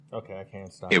Okay, I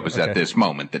can't stop. It was at this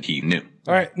moment that he knew.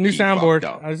 All right, new He soundboard.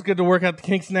 fucked up. I was good to work out the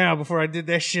kinks now before I did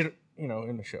that shit, in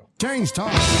the show. Change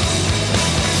talk.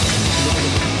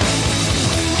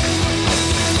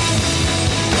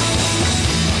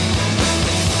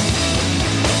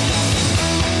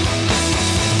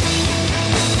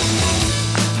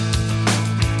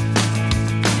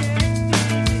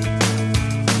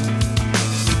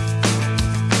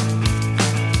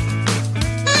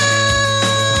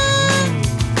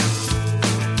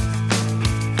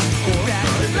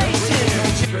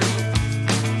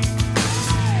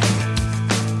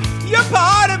 You're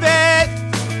part of it.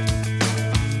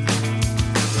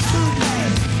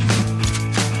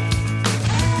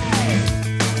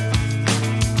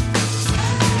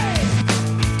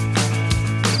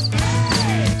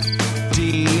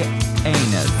 D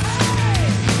anus.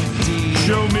 D.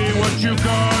 Show me what you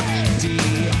got. D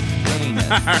anus.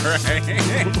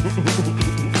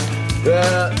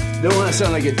 Don't want to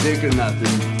sound like a dick or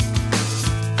nothing.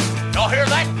 Y'all hear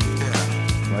that?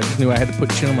 I just knew I had to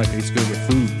put shit on my face to go get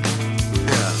food.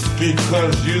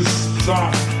 Because you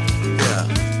suck.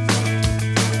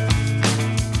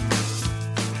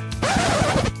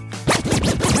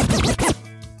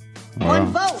 One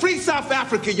vote. Free South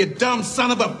Africa, you dumb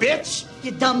son of a bitch!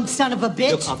 You dumb son of a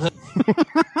bitch.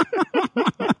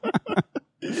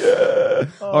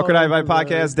 Awkward High-Five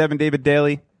Podcast, Devin David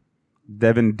Daly.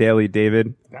 Devin Daly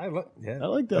David. I like the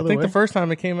other I think way. the first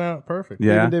time it came out perfect.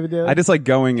 Yeah. David Daly. I just like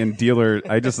going in dealer.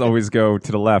 I just always go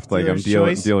to the left. Like Dealer's I'm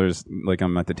choice. dealers, like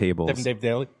I'm at the tables. Devin David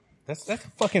Daly. That's a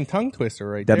fucking tongue twister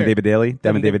right Devin there. David Daly.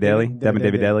 Devin David Daly. Devin Devin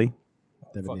David Daly. Daly.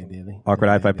 Devin Daly. Awkward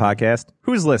High-Five Podcast.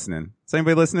 Who's listening? Is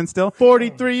anybody listening still?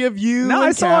 43 of you. No, I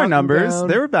and saw our counting numbers. down.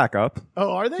 They were back up.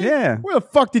 Oh, are they? Yeah. Where the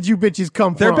fuck did you bitches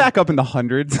come They're from? back up in the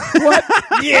hundreds. What?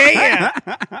 Yeah.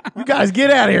 You guys get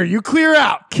out of here. You clear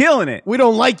out. Killing it. We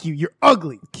don't like you. You're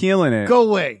ugly. Killing it. Go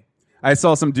away. I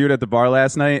saw some dude at the bar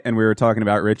last night, and we were talking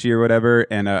about Richie or whatever,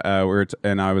 and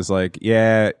and I was like,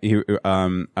 yeah,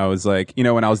 I was like,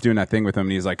 when I was doing that thing with him,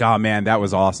 and he's like, oh man, that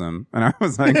was awesome, and I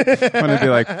was like, I'm gonna be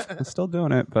like, I'm still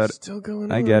doing it, but Still going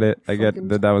on. I get it, I get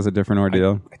that was a different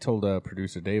ordeal. I told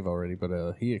producer Dave already,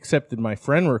 but he accepted my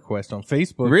friend request on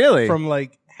Facebook. Really? From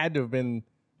had to have been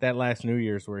that last New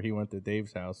Year's where he went to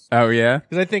Dave's house. Oh yeah,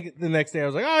 Because I think the next day I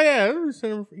was like, oh yeah,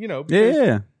 because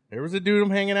yeah. there was a dude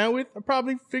I'm hanging out with. I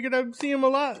probably figured I'd see him a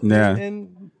lot. Yeah.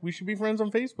 And we should be friends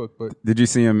on Facebook. But Did you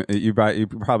see him? You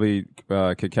probably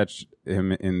could catch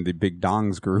him in the Big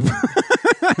Dongs group,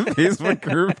 Facebook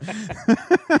group.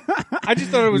 I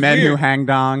just thought it was Men weird. who hang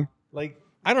dong.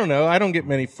 I don't know. I don't get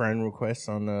many friend requests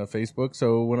on Facebook.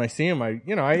 So when I see him, I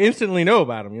instantly know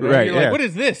about him. Right, You're yeah. like, what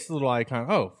is this little icon?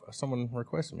 Oh, someone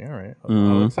requested me. All right.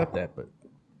 I'll accept that. But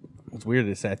it's weird.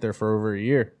 It sat there for over a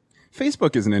year.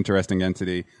 Facebook is an interesting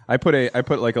entity. I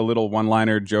put like a little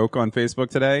one-liner joke on Facebook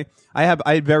today.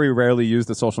 I very rarely use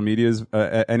the social medias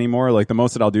anymore. Like the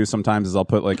most that I'll do sometimes is I'll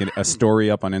put like a story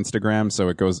up on Instagram, so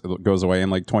it goes away in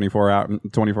like 24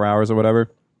 hours or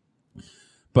whatever.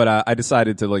 But I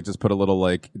decided to like just put a little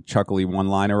like chuckly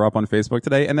one-liner up on Facebook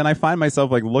today, and then I find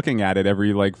myself like looking at it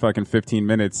every like fucking 15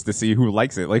 minutes to see who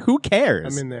likes it. Like who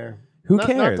cares? I'm in there. Who Not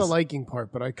cares? the liking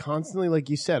part, but I constantly, like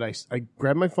you said, I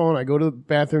grab my phone, I go to the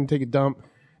bathroom, take a dump,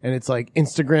 and it's like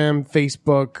Instagram,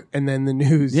 Facebook, and then the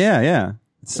news. Yeah.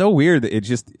 It's so weird that it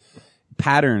just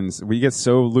patterns. We get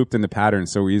so looped into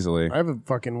patterns so easily. I have a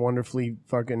fucking wonderfully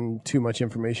fucking too much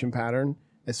information pattern.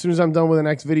 As soon as I'm done with the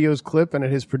next video's clip and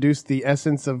it has produced the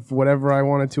essence of whatever I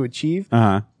wanted to achieve,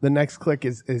 the next click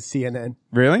is CNN.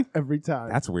 Really? Every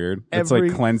time. That's weird. It's Every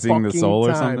like cleansing the fucking soul or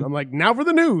time. something. I'm like, now for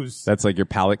the news. That's like your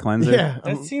palate cleanser. Yeah.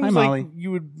 That Hi, seems Molly. like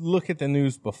you would look at the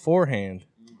news beforehand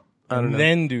don't and know.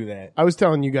 then do that. I was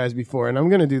telling you guys before, and I'm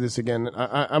going to do this again.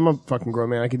 I'm a fucking grown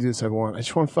man. I can do this if I want. I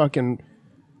just want to fucking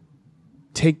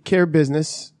take care of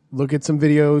business, look at some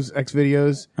videos, X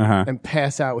videos, and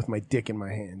pass out with my dick in my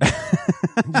hand.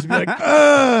 Just be like,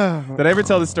 ugh. Did I ever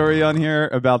tell the story on here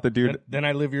about the dude? Then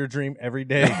I live your dream every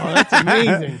day. Oh, that's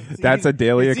amazing. That's a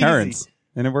daily It's occurrence.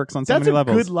 And it works on so That's many a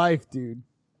levels. good life, dude.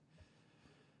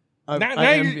 Are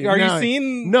you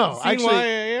seeing Actually, why I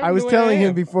am I was the way telling I him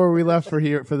am? before we left for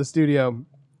the studio.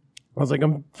 I was like,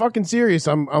 I'm fucking serious.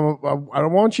 I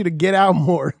don't want you to get out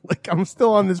more. Like, I'm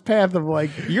still on this path of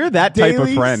like, You're that type of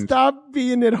daily, friend. Stop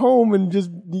being at home and just,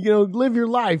 live your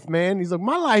life, man. He's like,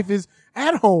 my life is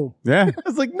at home. Yeah. I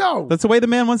was like, no, That's the way the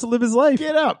man wants to live his life.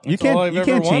 get up. You That's all can't I've you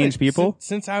ever can't change wanted people.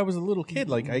 Since I was a little kid.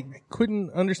 Like I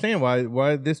couldn't understand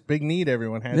why this big need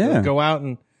everyone had Yeah. to go out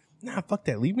and fuck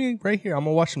that. Leave me right here. I'm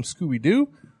gonna watch some Scooby Doo,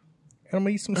 and I'm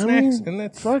gonna eat some snacks, and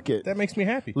that's fuck it. That makes me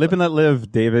happy. Live and let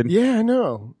live, David. Yeah, I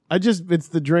know. It's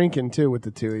the drinking too with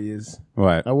the two of yous.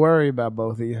 What? I worry about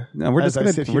both of you. No, we're as just I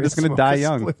gonna sit here we're and just gonna smoke die a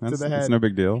young. spliff to That's the head. no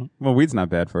big deal. Well, weed's not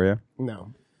bad for you.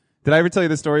 No. Did I ever tell you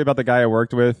the story about the guy I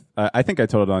worked with? I think I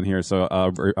told it on here, so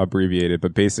I'll abbreviate it.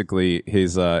 But basically,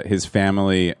 his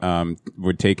family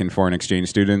would take in foreign exchange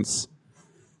students.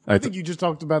 I think you just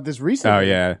talked about this recently. Oh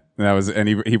yeah, and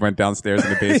he went downstairs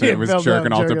in the basement, was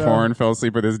jerking off to porn, fell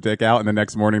asleep with his dick out, and the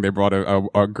next morning they brought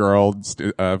a girl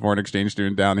foreign exchange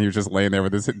student down. And he was just laying there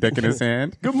with his dick in his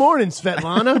hand. Good morning,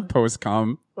 Svetlana. Post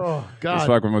cum. Oh God, just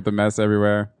fucking with the mess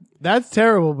everywhere. That's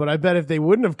terrible. But I bet if they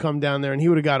wouldn't have come down there and he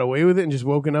would have got away with it and just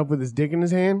woken up with his dick in his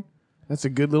hand, that's a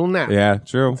good little nap. Yeah,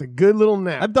 true. It's a good little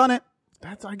nap. I've done it.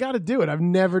 I got to do it. I've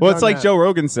never. Well, done it's like that. Joe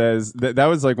Rogan says that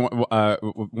was like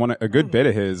a good bit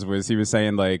of his was he was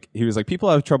saying like people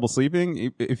have trouble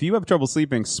sleeping. If you have trouble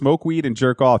sleeping, smoke weed and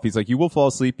jerk off. He's like you will fall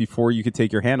asleep before you could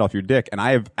take your hand off your dick, and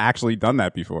I have actually done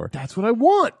that before. That's what I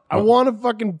want. I want to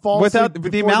fucking fall without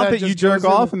asleep the amount that you just jerk goes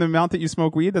in off and the amount that you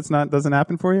smoke weed. Doesn't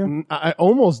happen for you. I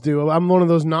almost do. I'm one of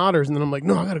those nodders, and then I'm like,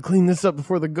 no, I got to clean this up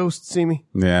before the ghosts see me.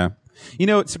 Yeah. You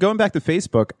know, so going back to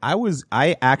Facebook,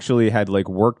 I actually had like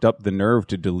worked up the nerve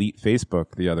to delete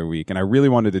Facebook the other week, and I really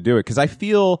wanted to do it because I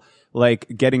feel like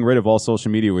getting rid of all social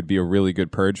media would be a really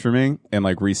good purge for me and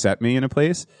like reset me in a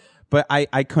place. But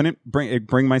I couldn't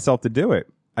bring myself to do it.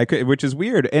 I could, which is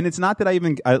weird. And it's not that I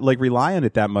even like rely on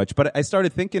it that much, but I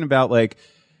started thinking about like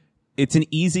it's an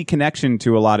easy connection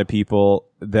to a lot of people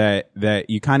that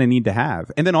you kind of need to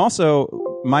have. And then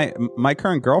also my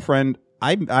current girlfriend,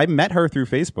 I met her through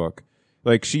Facebook.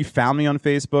 Like she found me on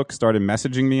Facebook, started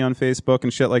messaging me on Facebook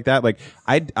and shit like that. Like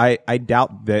I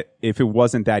doubt that if it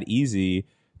wasn't that easy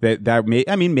that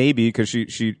maybe because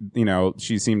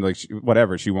she seemed like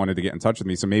she wanted to get in touch with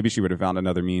me. So maybe she would have found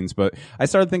another means. But I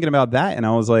started thinking about that and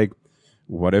I was like,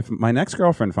 what if my next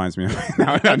girlfriend finds me?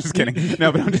 No, I'm just kidding.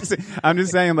 No, but I'm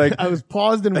just saying like I was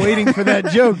paused and waiting for that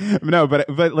joke. No, but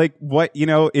like what,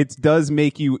 it does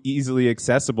make you easily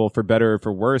accessible for better or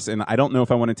for worse. And I don't know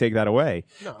if I want to take that away.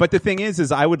 No. But the thing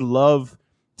is I would love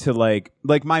to like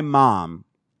my mom,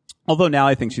 although now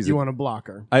I think you want to block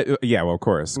her. Yeah, well, of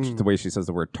course. The way she says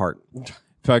the word tart.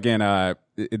 Fucking, I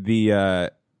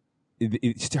think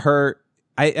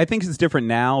it's different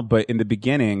now, but in the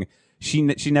beginning, she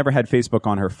never had Facebook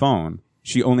on her phone.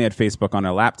 She only had Facebook on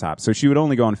her laptop. So she would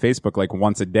only go on Facebook like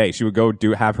once a day. She would go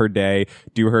have her day,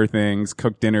 do her things,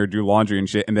 cook dinner, do laundry and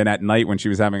shit. And then at night when she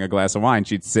was having a glass of wine,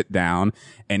 she'd sit down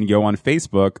and go on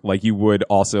Facebook like you would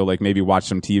also like maybe watch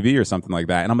some TV or something like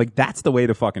that. And I'm like, that's the way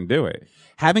to fucking do it.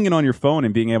 Having it on your phone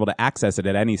and being able to access it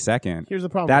at any second. Here's the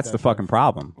problem. That's the fucking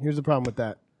problem. Here's the problem with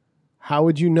that. How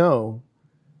would you know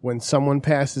when someone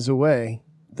passes away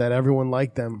that everyone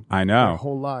liked them? I know. Their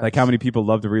whole lives. Like how many people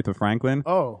loved Aretha Franklin?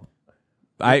 Oh.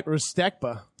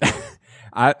 Restekba.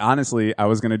 Honestly, I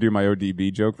was going to do my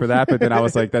ODB joke for that, but then I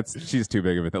was like, she's too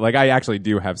big of a thing. Like, I actually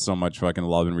do have so much fucking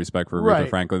love and respect for Aretha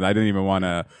Franklin. I didn't even want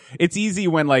to. It's easy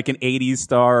when like an 80s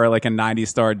star or like a 90s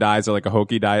star dies or like a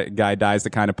hokey guy dies to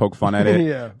kind of poke fun at it.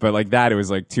 Yeah. But like that, it was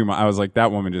like too much. I was like,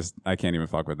 that woman I can't even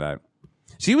fuck with that.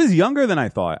 She was younger than I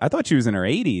thought. I thought she was in her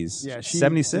 80s. Yeah,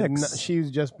 76.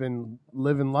 She's just been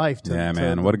living life.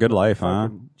 Man, what a good life, huh?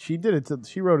 She did it.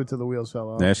 She wrote it till the wheels fell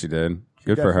off. Yeah, she did.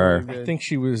 Good for her. I think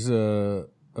she was a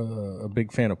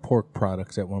big fan of pork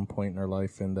products at one point in her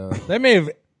life, and that may have,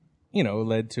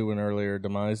 led to an earlier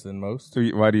demise than most. So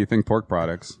why do you think pork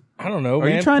products? I don't know. Are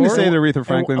you trying to say that Aretha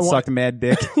Franklin sucked mad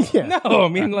dick? Yeah. No, I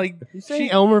mean like you saying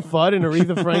Elmer Fudd and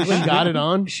Aretha Franklin got it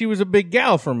on. She was a big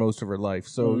gal for most of her life,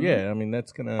 so yeah. I mean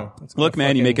that's gonna look,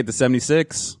 man. You make it to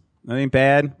 76. That ain't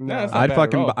bad. No,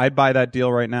 I'd buy that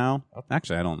deal right now.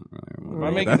 Actually, I don't. I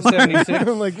make it to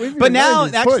 76. But now,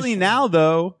 now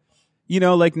though,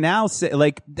 like now,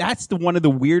 like that's one of the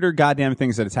weirder goddamn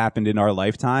things that has happened in our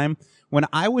lifetime. When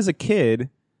I was a kid.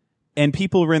 And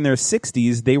people were in their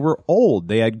 60s, they were old.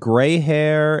 They had gray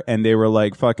hair and they were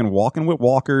like fucking walking with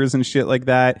walkers and shit like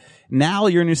that. Now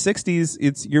you're in your 60s,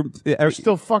 you're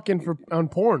still fucking on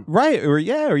porn. Right. Or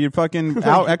you're fucking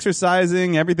out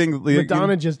exercising, everything.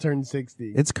 Madonna just turned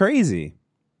 60. It's crazy.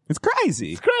 It's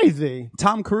crazy. It's crazy.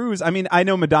 Tom Cruise. I mean, I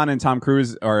know Madonna and Tom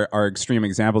Cruise are extreme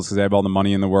examples because they have all the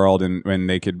money in the world and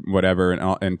they could whatever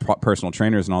and personal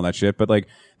trainers and all that shit. But like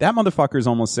that motherfucker's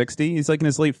almost 60. He's like in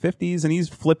his late 50s and he's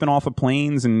flipping off of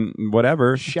planes and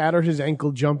whatever. Shattered his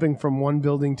ankle jumping from one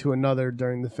building to another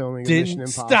during the filming of Mission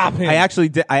Impossible. Stop him. I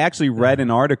actually read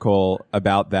an article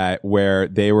about that where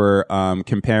they were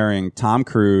comparing Tom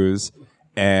Cruise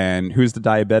and who's the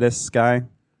diabetes guy?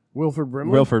 Wilford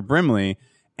Brimley.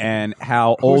 and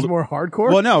how Who's old more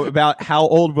hardcore? Well, no, about how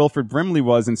old Wilford Brimley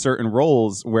was in certain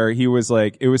roles where he was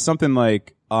like, it was something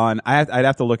like on, I'd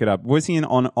have to look it up. Was he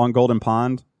on Golden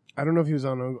Pond? I don't know if he was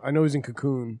on. I know he was in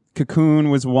Cocoon. Cocoon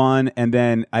was one, and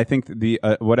then I think the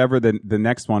whatever the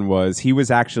next one was, he was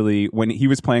actually, when he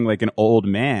was playing like an old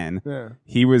man,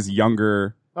 he was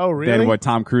younger than what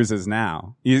Tom Cruise is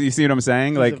now. You see what I'm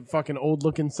saying? He's like a fucking old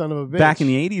looking son of a bitch. back in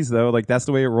the 80s though, like that's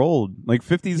the way it rolled. Like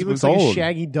 50s he was looks like old. a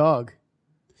shaggy dog.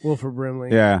 Wilford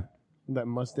Brimley. Yeah. That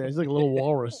mustache. He's like a little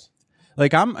walrus.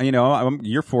 Like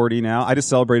you're 40 now. I just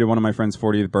celebrated one of my friend's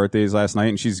 40th birthdays last night,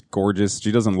 and she's gorgeous.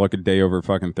 She doesn't look a day over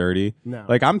fucking 30. No.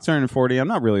 Like I'm turning 40. I'm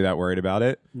not really that worried about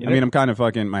it. I mean, I'm kind of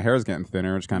fucking, my hair's getting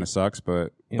thinner, which kind of sucks,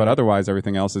 but otherwise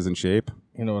everything else is in shape.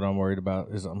 You know what I'm worried about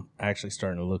is I'm actually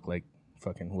starting to look like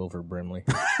fucking Wilford Brimley.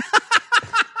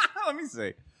 Let me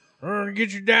see.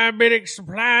 Get your diabetic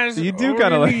supplies. You do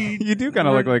kind of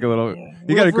look like a little.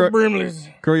 You got to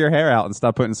grow your hair out and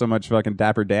stop putting so much fucking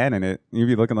Dapper Dan in it. You'd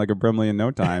be looking like a Brimley in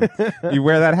no time. You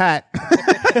wear that hat.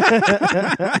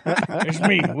 It's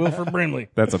me, Wilford Brimley.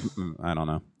 That's I don't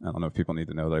know if people need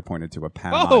to know that I pointed to a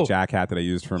Panama Jack hat that I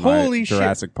used for my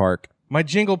Jurassic Park. My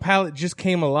jingle palette just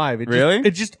came alive.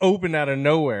 It just opened out of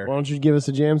nowhere. Why don't you give us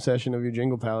a jam session of your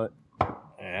jingle palette?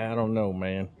 I don't know,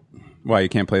 man. Why, you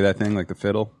can't play that thing like the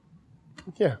fiddle?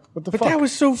 Yeah, what the But fuck? that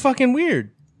was so fucking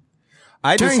weird.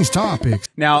 Change topics.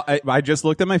 Now, I just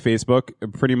looked at my Facebook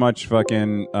pretty much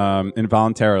fucking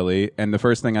involuntarily, and the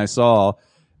first thing I saw,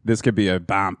 this could be a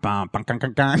bam, bam, bam,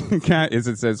 bam, bam, bam, is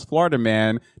it says, Florida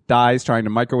man dies trying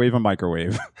to microwave a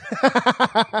microwave.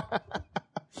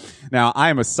 Now, I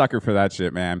am a sucker for that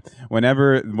shit, man.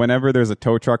 Whenever there's a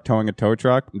tow truck towing a tow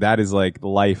truck, that is like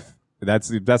life.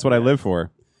 That's what I live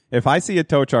for. If I see a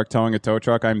tow truck towing a tow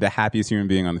truck, I'm the happiest human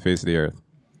being on the face of the earth.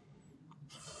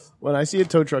 When I see a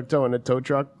tow truck towing a tow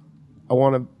truck, I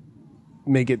want to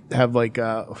make it have like,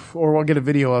 or I'll get a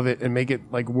video of it and make it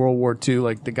like World War II,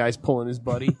 like the guy's pulling his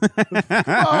buddy.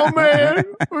 Oh man,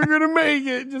 we're gonna make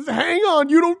it. Just hang on.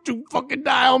 Don't you fucking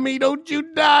die on me. Don't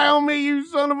you die on me, you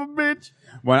son of a bitch.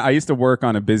 When I used to work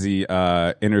on a busy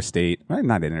not interstate,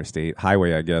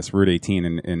 highway, I guess, Route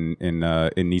 18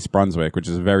 in East Brunswick, which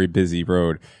is a very busy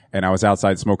road. And I was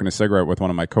outside smoking a cigarette with one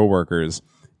of my coworkers,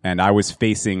 and I was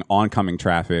facing oncoming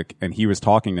traffic, and he was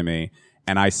talking to me,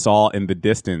 and I saw in the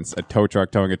distance a tow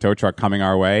truck towing a tow truck coming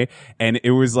our way, and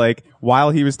it was like,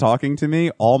 while he was talking to me,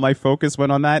 all my focus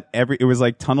went on that. It was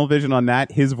like tunnel vision on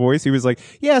that. His voice, he was like,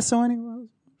 yeah, so anyway.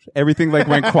 Everything like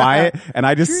went quiet, and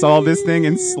I just saw this thing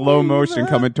in slow motion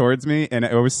coming towards me, and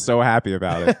I was so happy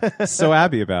about it. So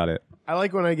happy about it. I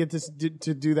like when I get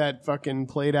to do that fucking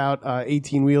played out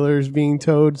 18-wheelers being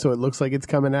towed, so it looks like it's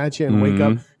coming at you and wake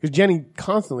up. Because Jenny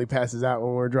constantly passes out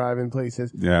when we're driving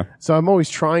places. Yeah. So I'm always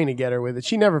trying to get her with it.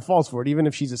 She never falls for it. Even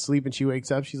if she's asleep and she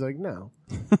wakes up, she's like, no.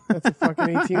 That's a fucking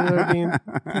 18-wheeler being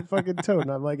fucking towed.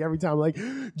 And I'm like, every time I'm like,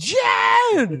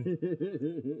 Jen!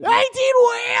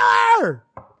 18-wheeler!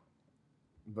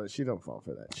 But she don't fall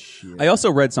for that shit. I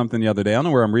also read something the other day. I don't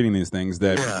know where I'm reading these things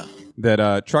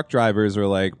that truck drivers are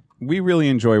like, we really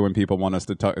enjoy when people want us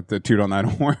to toot on that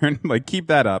horn. Like, keep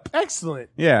that up. Excellent.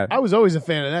 Yeah. I was always a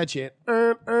fan of that shit.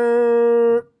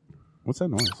 What's that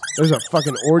noise? There's a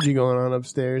fucking orgy going on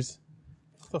upstairs.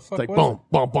 What the fuck It's like was boom,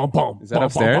 boom, boom, boom. Is that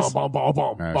upstairs? Boom, boom,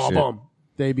 boom, boom, Oh, boom, shit. boom.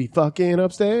 They be fucking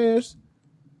upstairs.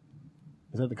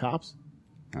 Is that the cops?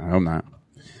 I hope not.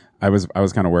 I was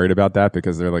kind of worried about that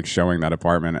because they're like showing that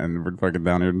apartment, and we're fucking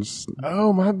down here. And just...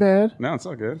 Oh, my bad. No, it's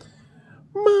all good.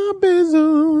 My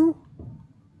bizzle.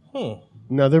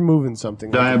 No, they're moving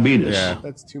something. Diabetes. Yeah.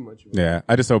 That's too much. Yeah.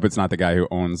 I just hope it's not the guy who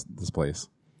owns this place.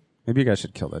 Maybe you guys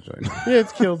should kill that joint. Yeah,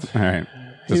 it's killed. All right.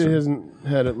 He hasn't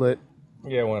had it lit.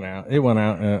 Yeah, it went out. It went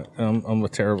out. I'm a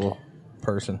terrible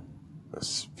person.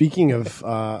 Speaking of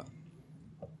well,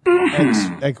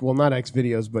 not X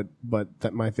videos, but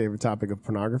that my favorite topic of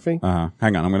pornography. Hang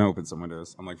on, I'm gonna open some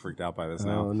windows. I'm like freaked out by this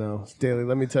now. Oh no, Daly,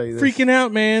 let me tell you this. Freaking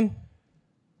out, man.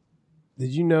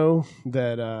 Did you know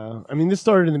that? I mean, this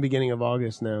started in the beginning of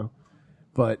August now,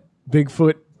 but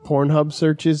Bigfoot Pornhub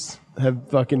searches have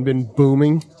fucking been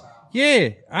booming. Yeah,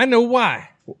 I know why.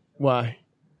 Why?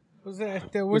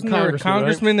 Wasn't there a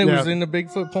congressman right? that was into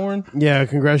Bigfoot porn? Yeah, a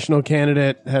congressional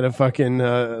candidate had a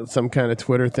fucking some kind of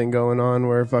Twitter thing going on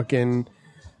where fucking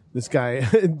this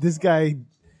guy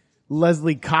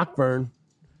Leslie Cockburn,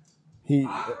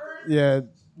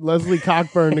 Leslie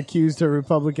Cockburn accused her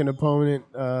Republican opponent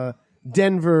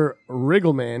Denver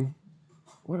Riggleman.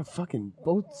 What a fucking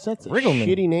both sets of Riggleman.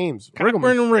 shitty names.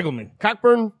 Cockburn and Riggleman.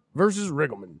 Cockburn versus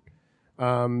Riggleman.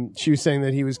 She was saying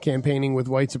that he was campaigning with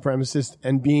white supremacists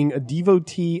and being a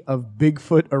devotee of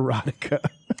Bigfoot erotica.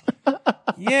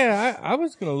 Yeah, I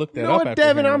was gonna look that You know up. what, after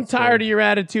Devin? hearing I'm that story. tired of your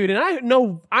attitude, and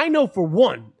I know for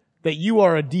one that you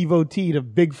are a devotee to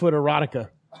Bigfoot erotica.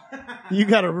 You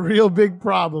got a real big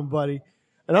problem, buddy,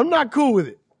 and I'm not cool with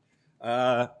it.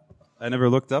 I never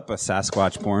looked up a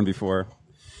Sasquatch porn before.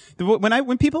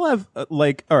 When people have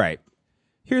like, all right,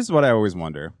 here's what I always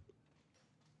wonder.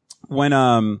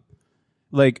 When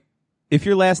like, if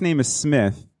your last name is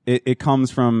Smith, it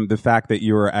comes from the fact that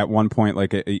you were at one point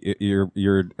like your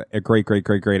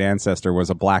great ancestor was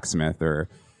a blacksmith, or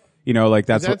like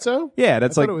that's Is that so? Yeah,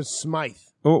 that's I like thought it was Smythe.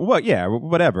 Well, yeah,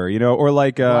 whatever, or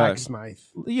like Black Smythe.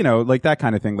 like that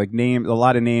kind of thing. Like a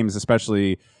lot of names,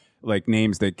 especially like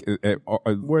names that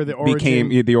Where the origin-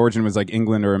 the origin was like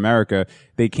England or America.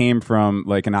 They came from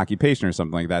like an occupation or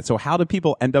something like that. So how do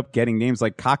people end up getting names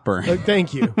like Cockburn?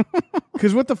 Thank you.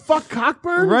 Because what the fuck,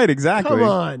 Cockburn? Right, exactly. Come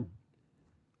on.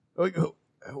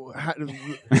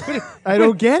 I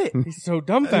don't get it. He's so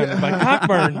dumbfounded by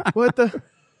Cockburn. What the?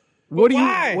 What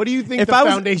do you think If the I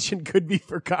was- foundation could be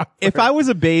for Cockburn? If I was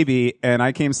a baby and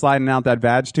I came sliding out that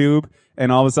badge tube,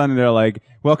 and all of a sudden they're like,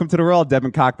 "Welcome to the world,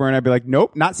 Devin Cockburn," I'd be like,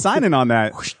 "Nope, not signing on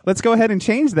that. Let's go ahead and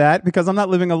change that because I'm not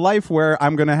living a life where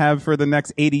I'm going to have for the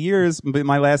next 80 years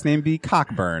my last name be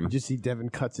Cockburn." Just see Devin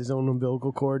cuts his own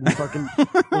umbilical cord and fucking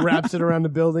wraps it around the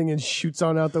building and shoots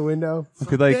on out the window.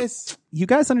 Be like, you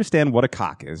guys understand what a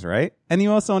cock is, right? And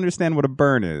you also understand what a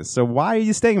burn is. So why are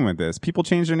you staying with this? People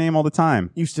change their name all the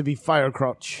time. Used to be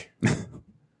Firecrotch.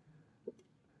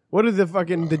 What is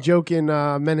the joke in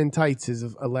Men in Tights is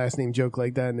a last name joke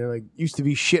like that, and they're like, used to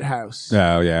be Shithouse.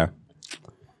 Oh, yeah.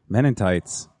 Men in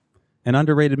Tights. An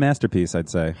underrated masterpiece, I'd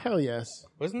say. Hell yes.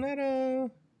 Wasn't that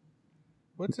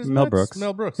what's his Mel nuts? Brooks.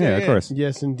 Mel Brooks. Yeah, of course.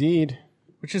 Yes, indeed.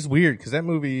 Which is weird because that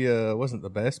movie wasn't the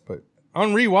best, but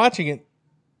on rewatching it,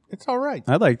 it's all right.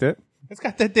 I liked it. It's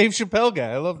got that Dave Chappelle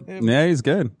guy. I love him. Yeah, he's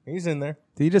good. He's in there.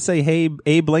 Did you just say, "Hey,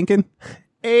 Abe Lincoln"?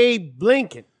 Abe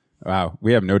Lincoln. Wow,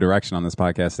 we have no direction on this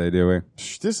podcast today, do we?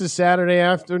 This is Saturday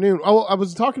afternoon. Oh, I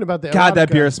was talking about the God, that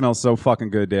erotica. beer smells so fucking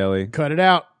good, Daly. Cut it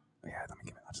out. Yeah, let me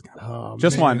give it. Just Oh,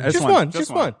 Just man. one.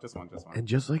 Just one. And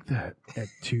just like that, at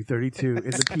 2:32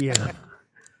 in the PM,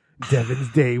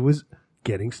 Devin's day was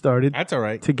getting started That's all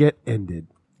right. to get ended.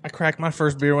 I cracked my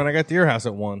first beer when I got to your house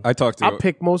at 1. I talked to I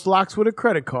pick most locks with a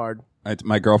credit card.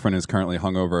 my girlfriend is currently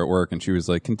hungover at work, and she was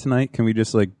like, can we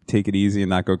just like take it easy and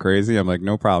not go crazy? I'm like,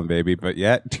 no problem, baby. But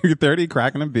yeah, 2:30,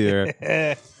 cracking a beer.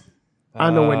 I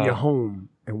know when you're home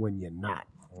and when you're not.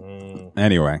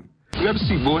 Anyway, You have a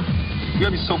seat, boy. You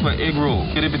have your sofa egg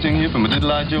roll. Get everything here from a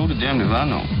little eye Joe to damn as I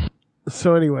know.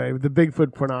 So anyway, the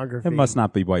Bigfoot pornography. it must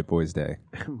not be White Boys Day.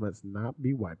 must not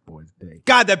be White Boys Day.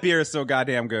 God, that beer is so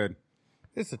goddamn good.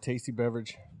 It's a tasty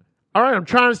beverage. All right, I'm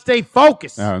trying to stay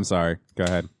focused. Oh, I'm sorry. Go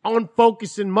ahead. On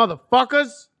focusing,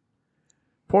 motherfuckers.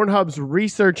 Pornhub's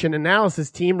research and analysis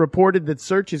team reported that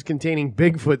searches containing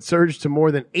Bigfoot surged to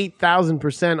more than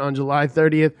 8,000% on July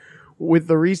 30th, with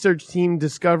the research team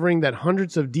discovering that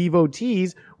hundreds of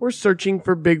devotees were searching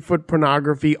for Bigfoot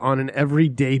pornography on an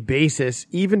everyday basis,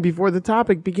 even before the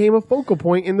topic became a focal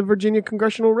point in the Virginia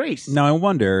congressional race. Now I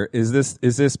wonder, is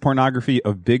this pornography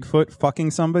of Bigfoot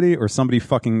fucking somebody, or somebody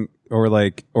fucking,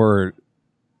 or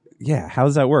yeah, how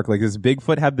does that work? Like, does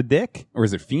Bigfoot have the dick, or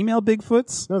is it female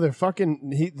Bigfoots? No, they're fucking.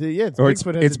 It's Or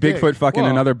Bigfoot. has it's a dick. Bigfoot fucking Well,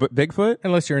 another Bigfoot.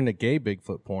 Unless you're into gay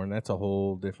Bigfoot porn, that's a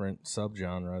whole different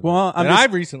subgenre. Well, I'm and just-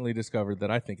 I've recently discovered that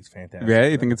I think it's fantastic. Yeah,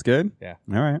 you think it's good? Yeah.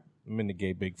 All right. I'm into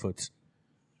gay Bigfoots.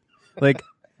 Like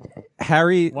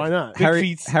Harry. Why not?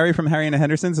 Harry from Harry and the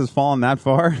Hendersons has fallen that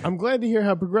far. I'm glad to hear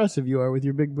how progressive you are with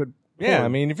your Bigfoot. Yeah, porn. I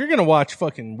mean, if you're gonna watch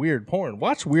fucking weird porn,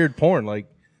 watch weird porn. Like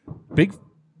big.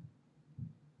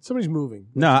 Somebody's moving.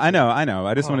 No, I know.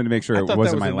 I just wanted to make sure I it thought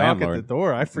wasn't that was my a knock landlord. at the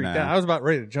door. I freaked Nah. out. I was about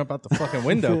ready to jump out the fucking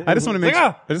window. I just want to make.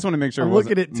 Like, I just want to make sure I'm it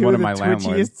wasn't looking at two one of of the my landlords.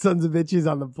 twitchiest sons of bitches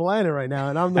on the planet right now,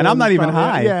 and I'm the And one I'm not who's even probably-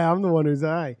 high. Yeah, I'm the one who's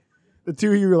high. The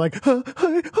two of you were like,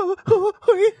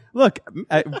 Look,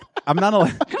 I'm not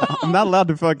allowed. I'm not allowed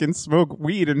to fucking smoke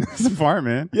weed in this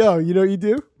apartment. yo, you know what you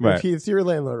do? What? If it's your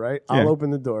landlord, right? Yeah. I'll open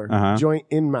the door, Uh-huh. joint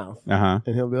in mouth, Uh-huh.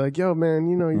 and he'll be like, yo, man,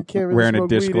 you know, you can't really Wearing a smoke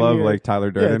dish weed in glove here. like Tyler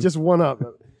Yeah, Durden. just one up.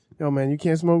 Yo, man, you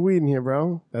can't smoke weed in here,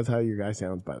 bro. That's how your guy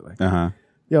sounds, by the way. Uh huh.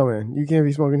 Yo, man, you can't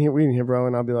be smoking weed in here, bro.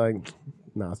 And I'll be like,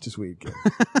 nah, it's just weed. kid.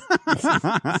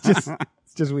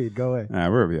 it's just weed. Go away.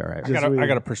 We'll be all right. I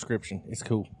got a prescription. It's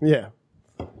cool. Yeah.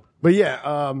 But yeah,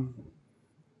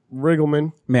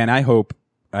 Riggleman. Man, I hope.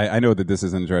 I know that this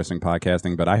is interesting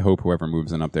podcasting, but I hope whoever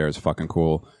moves in up there is fucking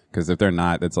cool. Because if they're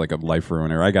not, that's like a life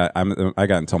ruiner. I got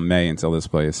until May until this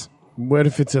place. What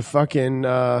if it's a fucking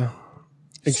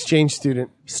Exchange student.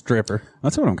 Stripper.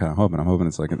 That's what I'm kind of hoping. I'm hoping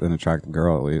it's like an attractive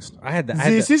girl at least.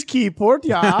 This is Keyport,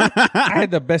 yeah. I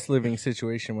had the best living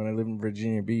situation when I lived in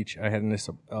Virginia Beach. I had in this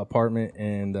apartment,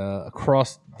 and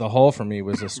across the hall from me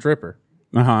was a stripper.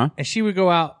 And she would go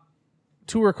out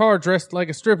to her car dressed like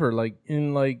a stripper, like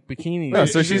in like bikini. Oh,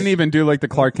 so she didn't even do like the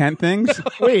Clark Kent things?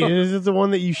 Wait, is this the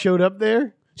one that you showed up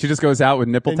there? She just goes out with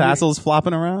nipple tassels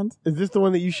flopping around? Is this the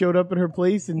one that you showed up at her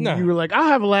place and you were like, I'll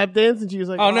have a lap dance? And she was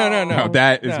like, no.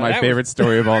 That is my favorite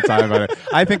story of all time. About it.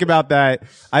 I think about that.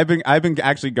 I've been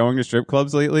actually going to strip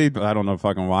clubs lately, but I don't know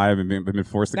fucking why. I've been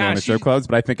forced to go into strip clubs,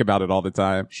 but I think about it all the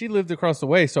time. She lived across the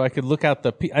way, so I could look out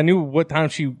I knew what time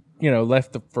she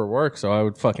left for work, so I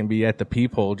would fucking be at the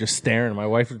peephole just staring. My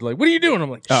wife would be like, "What are you doing?" I'm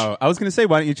like, Shh. "Oh, I was gonna say,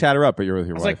 why don't you chat her up?" But you're with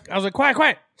your wife. I was like,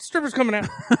 quiet, stripper's coming out.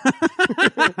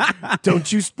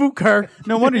 Don't you spook her.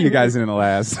 No wonder you guys didn't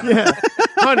last. Yeah,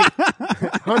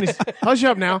 honey, hush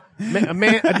up now.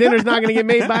 A dinner's not gonna get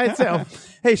made by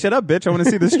itself. Hey, shut up, bitch! I want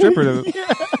to see the stripper.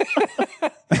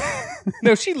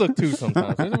 No, she looked too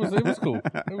sometimes. It was cool.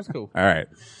 It was cool. All right,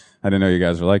 I didn't know you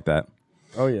guys were like that.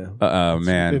 Oh yeah. Oh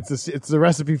man. It's the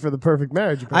recipe for the perfect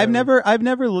marriage. Apparently. I've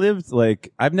never lived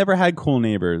I've never had cool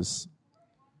neighbors.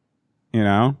 You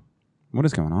know? What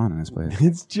is going on in this place?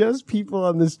 It's just people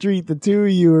on the street. The two of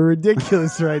you are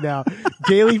ridiculous right now.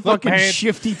 Daily fucking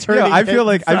shifty turning. Yeah, I feel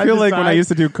like when I used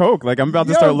to do coke, like I'm about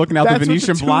to start looking out the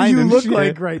Venetian blind and look shit.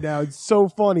 Like right now. It's so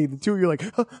funny. The two of you are like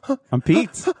I'm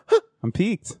peaked. I'm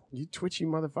peaked. You twitchy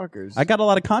motherfuckers. I got a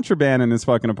lot of contraband in this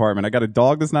fucking apartment. I got a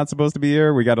dog that's not supposed to be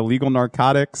here. We got illegal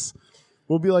narcotics.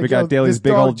 We'll be like, we got Daly's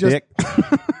big old dick.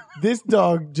 This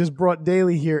dog just brought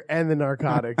Daly here and the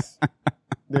narcotics.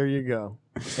 There you go.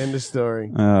 End of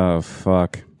story. Oh,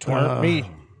 fuck. Me.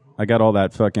 I got all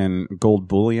that fucking gold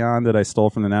bullion that I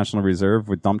stole from the National Reserve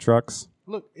with dump trucks.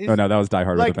 Look, oh no, that was Die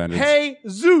Hard like, with a Vengeance. Hey,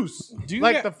 Zeus,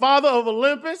 the father of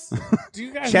Olympus. Do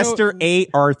you guys Chester A.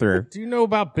 Arthur. Do you know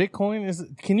about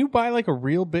Bitcoin? Can you buy like a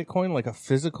real Bitcoin, like a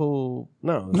physical?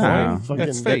 No,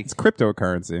 that's fake. It's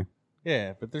cryptocurrency.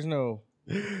 Yeah, but there's no.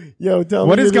 Yo, tell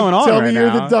what me is going on Tell right me you're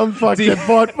now? the dumb fuck that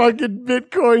bought fucking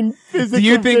Bitcoin. Physical Do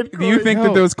you think Bitcoin?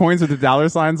 that those coins with the dollar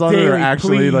signs on it are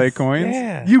actually please. like coins?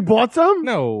 Yeah. You bought some?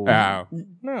 No. Oh.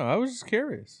 No, I was just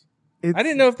curious. I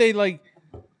didn't know if they like.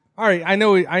 All right, I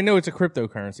know it's a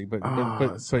cryptocurrency, but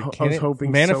can it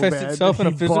manifest itself in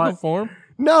a physical form?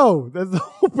 No, that's the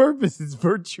whole purpose. It's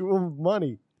virtual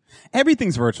money.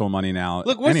 Everything's virtual money now.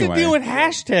 Look, what's the deal with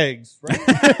hashtags?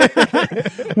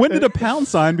 Right? When did a pound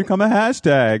sign become a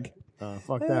hashtag?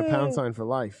 Fuck that pound sign for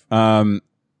life.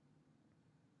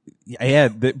 Yeah,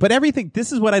 but everything.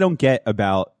 This is what I don't get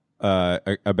about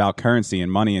currency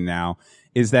and money and now.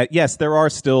 Is that yes, there are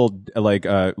still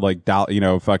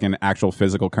fucking actual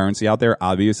physical currency out there,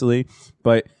 obviously,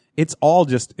 but it's all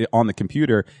just on the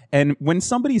computer. And when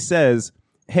somebody says,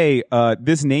 "Hey,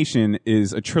 this nation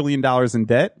is $1 trillion in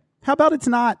debt," how about it's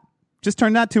not? Just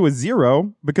turn that to a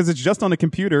zero because it's just on a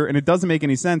computer and it doesn't make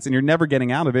any sense and you're never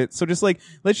getting out of it. So just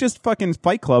let's just fucking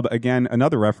Fight Club again,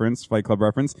 another reference, Fight Club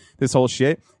reference, this whole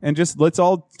shit, and just let's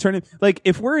all turn it. Like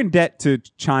if we're in debt to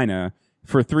China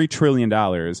for $3 trillion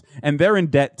and they're in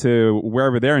debt to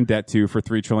wherever they're in debt to for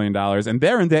 $3 trillion and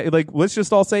they're in debt, let's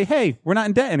just all say, hey, we're not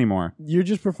in debt anymore. You're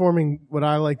just performing what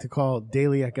I like to call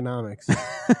daily economics,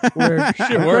 where a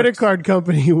credit card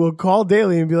company will call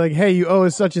Daly and be like, hey, you owe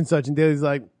us such and such. And Daly's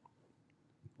like,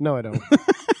 no, I don't.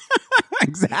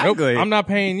 Exactly. Nope, I'm not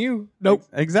paying you. Nope.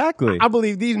 Exactly. I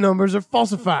believe these numbers are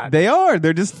falsified. They are.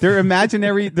 They're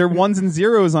imaginary. They're ones and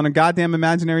zeros on a goddamn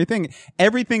imaginary thing.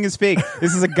 Everything is fake.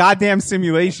 This is a goddamn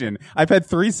simulation. I've had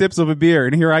 3 sips of a beer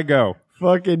and here I go.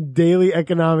 Fucking daily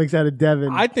economics out of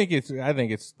Devin. I think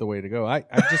it's the way to go. I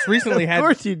just recently had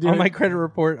course you do. On my credit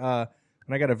report,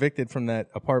 and I got evicted from that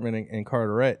apartment in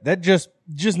Carteret. That just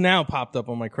now popped up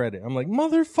on my credit. I'm like,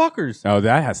 motherfuckers. Oh,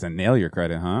 that has to nail your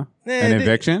credit, huh? An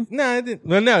eviction? No, it didn't.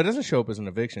 Well, no, it doesn't show up as an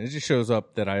eviction. It just shows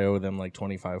up that I owe them like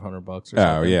 $2,500 or something.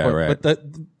 Oh, yeah, right.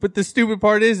 But the stupid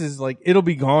part is like it'll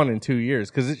be gone in 2 years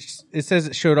because it says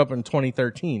it showed up in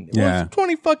 2013. Yeah. Well,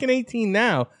 it's 2018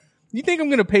 now. You think I'm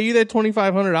going to pay you that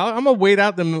 $2,500? I'm going to wait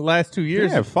out the last 2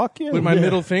 years. Yeah, fuck you. With my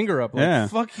middle finger up. Like,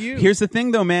 fuck you. Here's the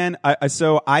thing though, man.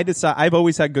 I've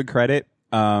always had good credit.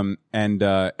 And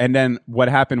then what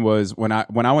happened was when I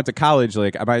went to college,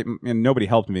 nobody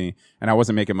helped me and I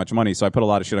wasn't making much money. So I put a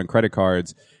lot of shit on credit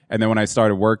cards. And then when I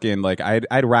started working,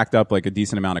 I'd racked up like a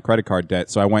decent amount of credit card debt.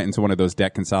 So I went into one of those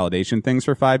debt consolidation things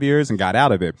for 5 years and got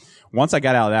out of it. Once I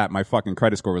got out of that, my fucking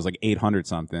credit score was like 800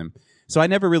 something. So I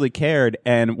never really cared.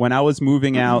 And when I was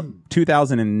moving out,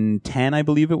 2010, I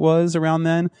believe it was around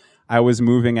then, I was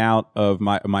moving out of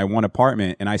my one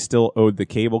apartment and I still owed the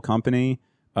cable company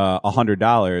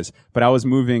 $100, but I was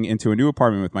moving into a new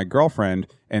apartment with my girlfriend,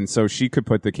 and so she could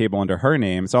put the cable under her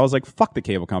name. So I was like, fuck the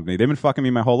cable company. They've been fucking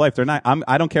me my whole life.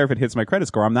 I don't care if it hits my credit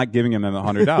score. I'm not giving them the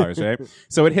 $100, right?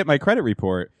 So it hit my credit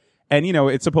report. And, you know,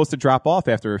 it's supposed to drop off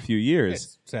after a few years.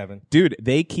 It's 7. Dude,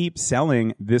 they keep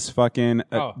selling this fucking,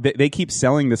 they keep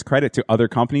selling this credit to other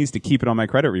companies to keep it on my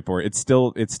credit report. It's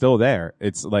still there.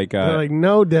 It's like, they're like,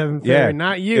 no, Devin Ferry,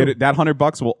 not you. That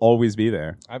 $100 will always be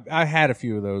there. I had a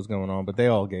few of those going on, but they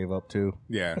all gave up too.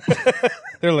 Yeah.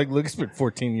 They're like, look, it's been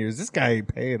 14 years. This guy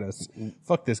ain't paying us.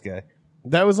 Fuck this guy.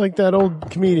 That was like that old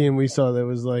comedian we saw that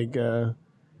was like, go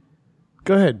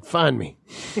ahead, find me.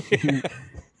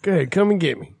 Go ahead, come and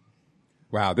get me.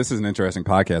 Wow, this is an interesting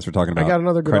podcast. We're talking about I got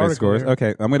another good credit scores. here.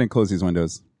 Okay, I'm going to close these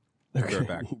windows. Okay. Right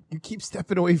back. You keep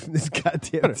stepping away from this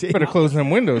goddamn table. Better close them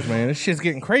windows, man. This shit's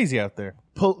getting crazy out there.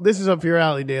 This is up your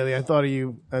alley, Daly. I thought of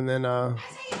you. And then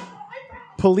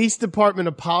police department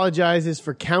apologizes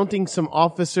for counting some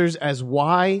officers as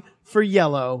Y for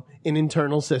yellow in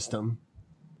internal system.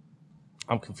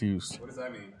 I'm confused. What does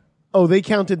that mean? Oh, they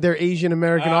counted their Asian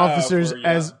American officers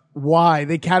as Y.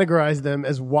 They categorized them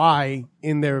as Y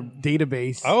in their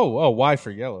database. Oh, Y for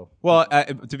yellow. Well,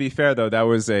 to be fair though, that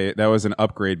was an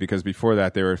upgrade because before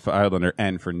that they were filed under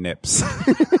N for nips.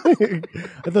 I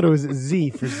thought it was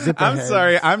Z for zipper. I'm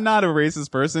sorry, I'm not a racist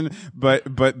person, but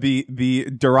the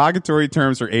derogatory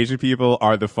terms for Asian people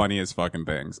are the funniest fucking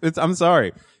things. I'm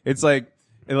sorry. It's like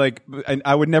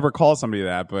I would never call somebody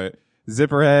that, but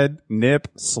zipperhead, nip,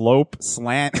 slope,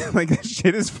 slant, like that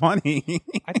shit is funny.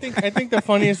 I think the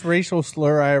funniest racial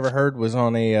slur I ever heard was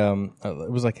on it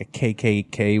was like a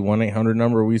KKK 1-800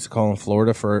 number we used to call in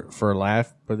Florida for a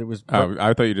laugh, but it was. Oh,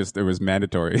 I thought it was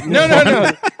mandatory. No.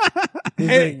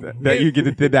 That you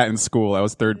did that in school. That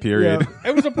was third period. Yeah.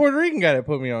 It was a Puerto Rican guy that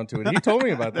put me onto it. He told me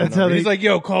about that. He's like,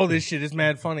 yo, call this shit. It's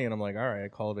mad funny. And I'm like, all right, I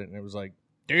called it. And it was like,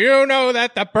 do you know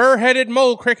that the burr-headed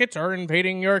mole crickets are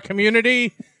invading your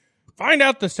community? Find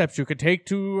out the steps you could take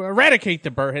to eradicate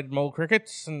the burr-headed mole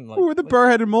crickets. And Who were the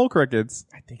burr-headed mole crickets?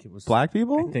 I think it was black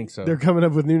people. I think so. They're coming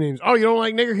up with new names. Oh, you don't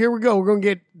like nigger? Here we go. We're going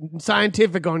to get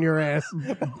scientific on your ass.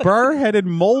 Burr-headed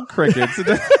mole crickets.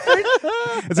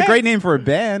 It's a great name for a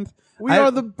band. We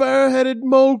are the burr-headed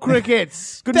mole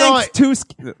crickets. Good night. Oh,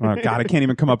 God, I can't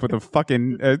even come up with a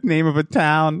fucking name of a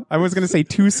town. I was going to say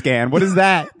Tucson. What is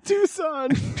that? Tucson.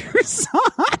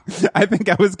 I think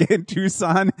I was getting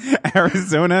Tucson,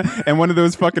 Arizona, and one of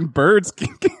those fucking birds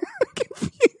confused.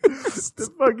 The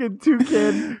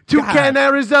fucking Toucan,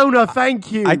 Arizona.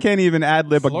 Thank you. I can't even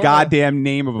ad-lib a goddamn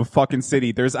name of a fucking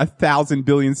city. There's 1,000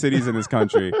 billion cities in this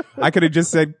country. I could have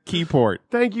just said Keyport.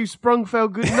 Thank you,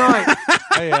 Sprungfeld. Good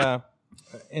night.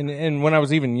 And when I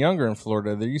was even younger in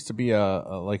Florida, there used to be a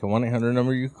 1-800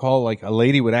 number you could call. Like a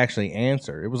lady would actually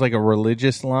answer. It was like a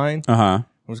religious line. It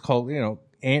was called,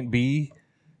 Aunt B.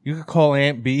 You could call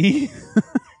Aunt B.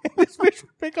 And this bitch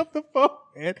would pick up the phone,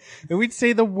 man, and we'd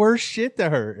say the worst shit to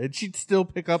her, and she'd still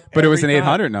pick up. But it was an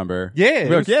 800 number.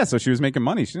 Yeah, so she was making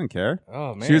money. She didn't care.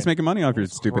 Oh man, she was making money off your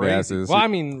stupid asses. Well, I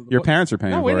mean, your parents are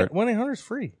paying for it. 1-800 is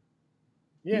free.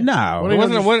 Yeah. No, it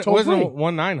wasn't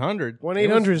 1-900.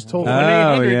 1-800 is toll free.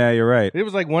 Oh yeah, you're right. It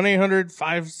was like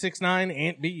 1-800-569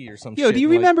 Aunt B or something. Yo, do you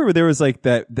remember there was like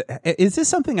that? Is this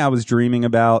something I was dreaming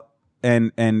about?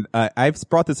 And I've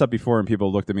brought this up before, and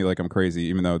people looked at me like I'm crazy,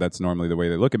 even though that's normally the way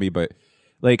they look at me. But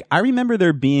like, I remember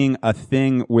there being a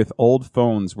thing with old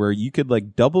phones where you could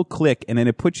like double click, and then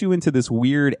it put you into this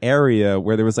weird area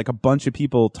where there was like a bunch of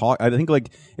people talk. I think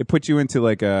like it put you into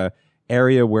like a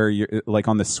area where you're like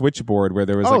on the switchboard where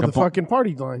there was like the fucking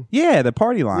party line. Yeah, the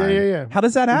party line. Yeah. How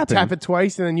does that happen? You tap it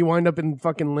twice and then you wind up in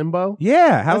fucking limbo.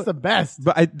 Yeah, that's the best.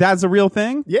 But that's a real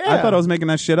thing. Yeah, I thought I was making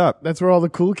that shit up. That's where all the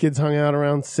cool kids hung out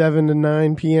around 7 to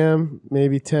 9 p.m.,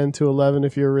 maybe 10 to 11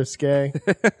 if you're risque.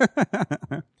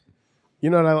 You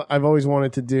know what I've always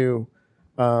wanted to do,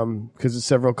 because of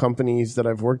several companies that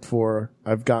I've worked for,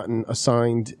 I've gotten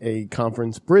assigned a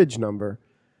conference bridge number.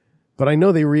 But I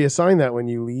know they reassign that when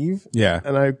you leave. Yeah.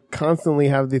 And I constantly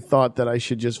have the thought that I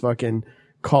should just fucking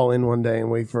call in one day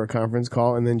and wait for a conference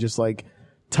call and then just like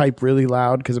type really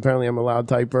loud, because apparently I'm a loud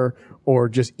typer, or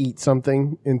just eat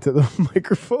something into the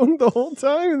microphone the whole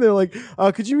time. And they're like,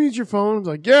 could you mute your phone? I was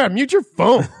like, yeah, mute your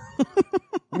phone.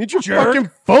 Mute your fucking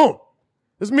phone.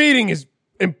 This meeting is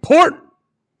important.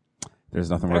 There's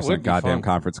nothing worse than a goddamn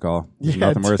conference call. There's Yeah,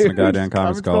 nothing worse than a goddamn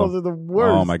conference conference call. calls are the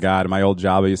worst. Oh my God. My old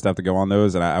job, I used to have to go on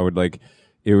those, and I would like,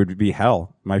 it would be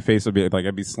hell. My face would be like,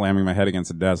 I'd be slamming my head against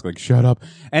the desk, like, shut up.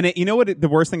 And you know what the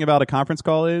worst thing about a conference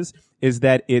call is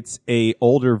that it's a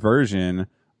older version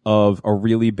of a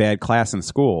really bad class in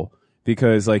school.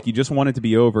 because like you just want it to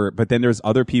be over, but then there's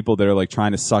other people that are like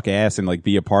trying to suck ass and like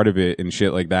be a part of it and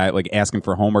shit like that, like asking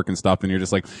for homework and stuff, and you're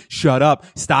just like, shut up,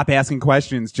 stop asking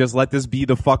questions, just let this be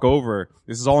the fuck over.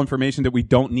 This is all information that we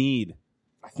don't need.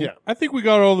 I think we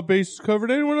got all the bases covered.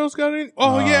 Anyone else got any?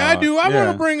 Oh yeah, I do. I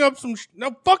want to bring up some.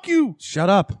 No, fuck you. Shut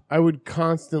up. I would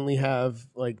constantly have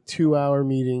like 2-hour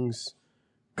meetings,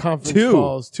 conference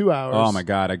calls, 2 hours. Oh my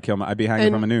God, I'd be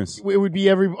hanging from a noose. It would be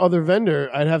every other vendor.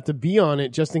 I'd have to be on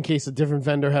it just in case a different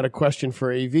vendor had a question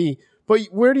for AV. But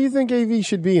where do you think AV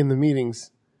should be in the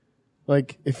meetings?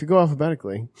 Like, if you go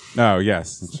alphabetically. Oh,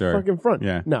 yes, sure. Fucking front.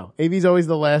 Yeah. No, AV's always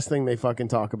the last thing they fucking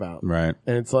talk about. Right.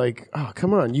 And it's like, oh,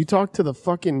 come on. You talk to the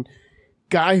fucking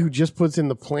guy who just puts in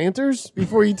the planters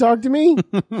before you talk to me?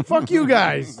 Fuck you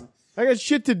guys. I got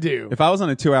shit to do. If I was on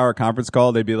a 2-hour conference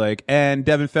call, they'd be like, and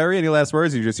Devin Ferry, any last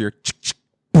words? And you just hear,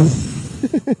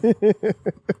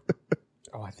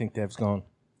 Oh, I think Dev's gone.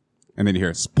 and then you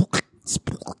hear, spook,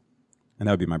 spook. And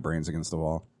that would be my brains against the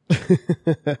wall.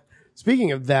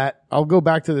 Speaking of that, I'll go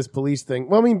back to this police thing.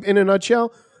 Well, I mean, in a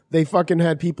nutshell, they fucking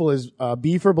had people as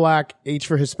B for black, H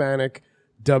for Hispanic,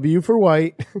 W for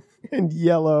white, and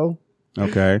yellow.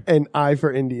 Okay. And I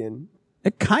for Indian.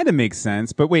 It kind of makes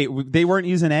sense, but wait, they weren't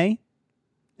using A?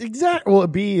 Exactly. Well,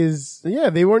 B is, yeah,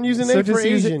 they weren't using A for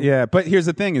Asian. Yeah, but here's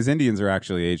the thing, is Indians are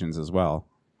actually Asians as well.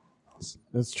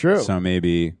 That's true. So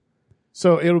maybe.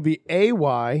 So it'll be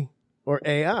AY or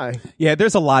AI. Yeah,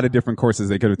 there's a lot of different courses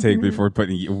they could have taken before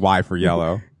putting Y for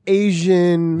yellow.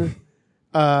 Asian,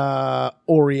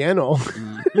 Oriental.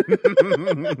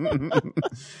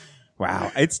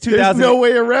 Wow. It's 2000. There's no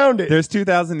way around it. There's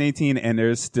 2018 and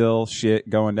there's still shit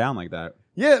going down like that.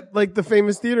 Yeah, like the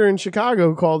famous theater in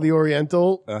Chicago called the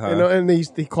Oriental, you know, and they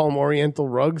call them Oriental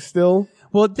rugs still.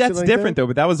 Well, that's like different that. though,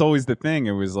 but that was always the thing.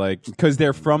 It was like, because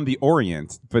they're from the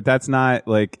Orient, but that's not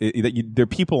like, their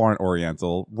people aren't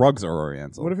Oriental. Rugs are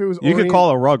Oriental. What if it was You could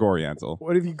call a rug Oriental.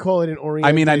 What if you call it an Oriental?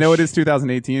 I mean, I know it is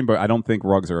 2018, but I don't think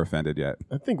rugs are offended yet.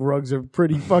 I think rugs are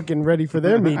pretty fucking ready for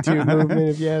their Me Too movement,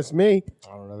 if you ask me.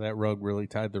 I don't know. That rug really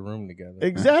tied the room together.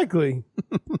 Exactly.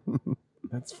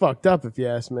 That's fucked up, if you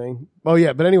ask me. Oh,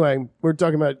 yeah. But anyway, we're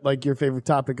talking about like your favorite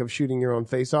topic of shooting your own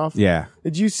face off. Yeah.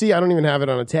 Did you see? I don't even have it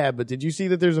on a tab, but did you see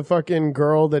that there's a fucking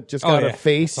girl that just got a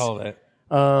face? I saw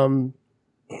that.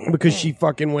 Because she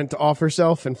fucking went to off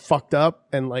herself and fucked up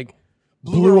and like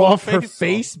blew off her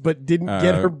face, but didn't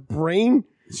get her brain.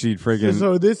 She friggin'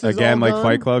 So this is again all like done?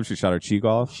 Fight Club. She shot her cheek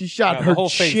off. She shot the her whole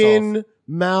face chin,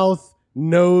 mouth,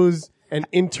 nose, and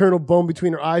internal bone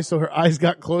between her eyes, so her eyes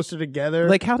got closer together.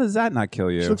 Like, how does that not kill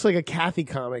you? She looks like a Kathy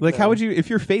comic. Like, now. how would you, if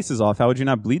your face is off, how would you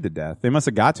not bleed to death? They must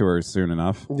have got to her soon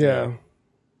enough. Yeah.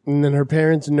 And then her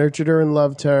parents nurtured her and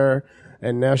loved her,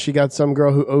 and now she got some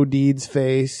girl who OD'd's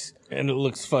face. And it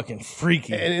looks fucking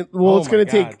freaky. And it's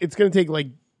gonna take like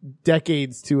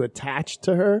decades to attach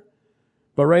to her.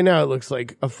 But right now it looks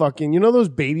like a fucking, you know those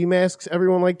baby masks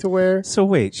everyone like to wear? So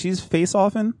wait, she's face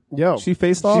offing? Yo. She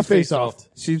faced off? She's face off.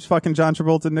 She's fucking John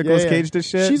Travolta, Nicolas Cage this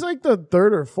shit? She's like the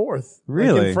third or fourth.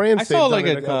 Really? Like in France, I saw they've like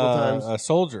done it a couple times. a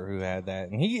soldier who had that,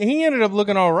 and he ended up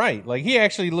looking all right. Like he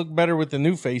actually looked better with the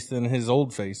new face than his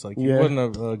old face. Like he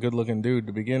wasn't a good looking dude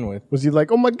to begin with. Was he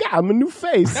like, oh my God, I'm a new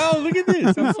face? Oh, look at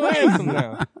this! I'm so handsome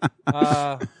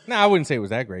now. No, I wouldn't say it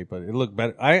was that great, but it looked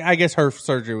better. I guess her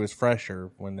surgery was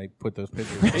fresher when they put those pictures.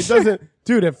 It doesn't,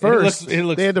 dude. At first, it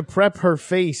looks they had to prep her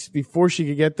face before she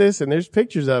could get this, and there's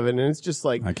pictures of it, and it's just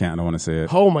like, I can't. I don't want to see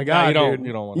it. oh my God, you don't- dude.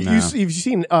 you don't want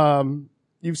to.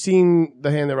 You've seen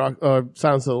The Hand That Rocked,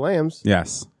 Silence of the Lambs.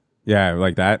 Yes. Yeah,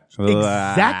 like that.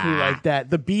 Exactly like that.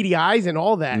 The beady eyes and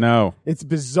all that. No. It's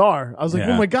bizarre. I was like,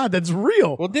 Yeah. oh my God, that's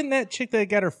real. Well, didn't that chick that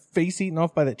got her face eaten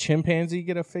off by that chimpanzee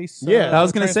get a face? Yeah. I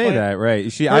was going to say that,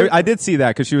 right. I did see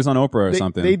that because she was on Oprah or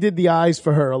something. They did the eyes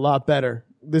for her a lot better.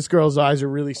 This girl's eyes are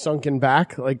really sunken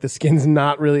back. Like the skin's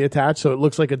not really attached, so it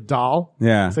looks like a doll.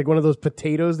 Yeah. It's like one of those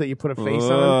potatoes that you put a face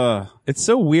on. It's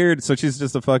so weird. So she's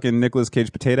just a fucking Nicolas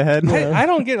Cage potato head? I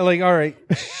don't get it. Like, all right,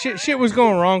 shit was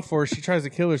going wrong for her. She tries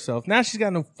to kill herself. Now she's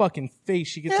got no fucking face.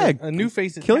 She gets a new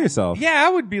face. Kill yourself. Yeah, I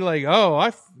would be like,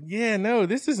 no,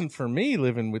 this isn't for me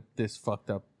living with this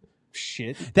fucked up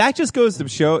shit. That just goes to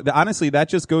show, honestly, that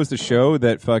just goes to show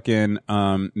that fucking,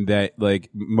 that like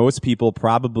most people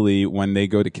probably when they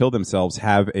go to kill themselves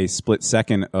have a split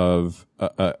second of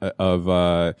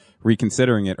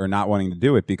reconsidering it or not wanting to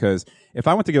do it. Because if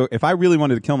I really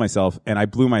wanted to kill myself and I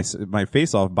blew my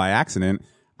face off by accident,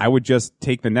 I would just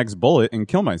take the next bullet and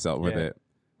kill myself with it.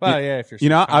 Well, yeah, if you're you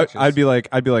know, subconscious.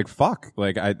 I'd be like, fuck.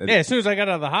 Like, yeah, as soon as I got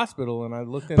out of the hospital and I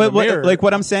looked in but the mirror.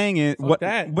 what I'm saying is, what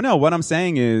I'm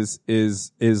saying is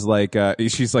like,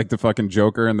 she's like the fucking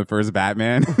Joker in the first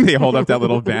Batman. They hold up that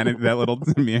little that little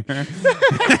mirror.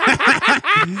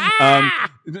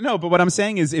 No, but what I'm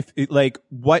saying is, like,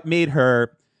 what made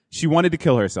her, she wanted to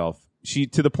kill herself.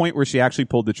 To the point where she actually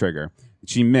pulled the trigger.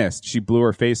 She missed. She blew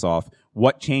her face off.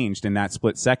 What changed in that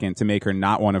split second to make her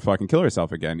not want to fucking kill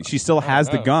herself again? She still has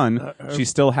the gun. She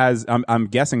still has, I'm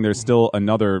guessing there's still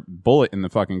another bullet in the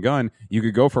fucking gun. You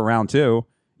could go for round 2,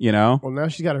 you know? Well, now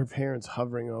she's got her parents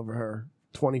hovering over her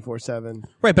 24/7.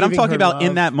 Right, but I'm talking about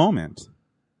in that moment.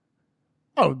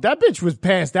 Oh, that bitch was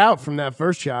passed out from that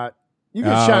first shot. You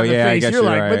get shot in the face, you're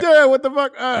like, right. but what the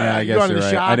fuck? Yeah, I guess you're you're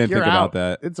right. shock, I didn't you're think out.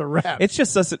 about that. It's a wrap. It's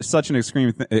just such an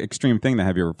extreme thing to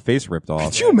have your face ripped off.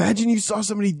 Could you imagine you saw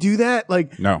somebody do that?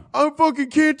 Like, no. I fucking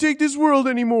can't take this world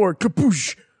anymore.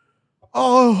 Kapoosh.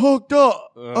 Oh, hooked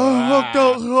up. Hooked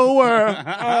up somewhere.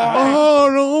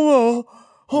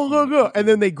 Oh, no. And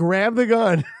then they grab the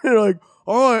gun. And they're like,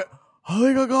 all right, I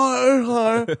think I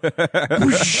got it.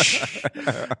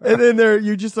 And then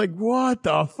you're just like, what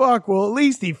the fuck? Well, at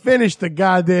least he finished the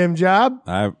goddamn job.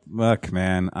 Look,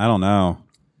 man, I don't know.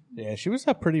 Yeah, she was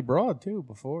a pretty broad too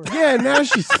before. Yeah, now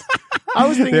she's. I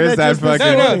was thinking There's that that just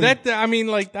fucking- that I mean,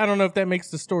 like, I don't know if that makes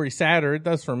the story sadder. It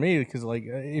does for me because, like,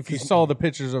 if you saw the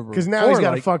pictures of her, because now he's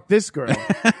got to fuck this girl.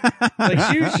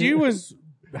 Like she was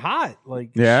hot.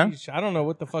 Like, yeah, I don't know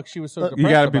what the fuck she was so depressed You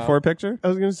got a about. before picture? I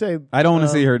was gonna say I don't want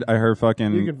to see her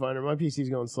fucking. You can find her. My PC's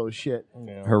going slow as shit.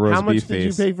 Yeah. Her roast How much beef did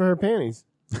face. you pay for her panties?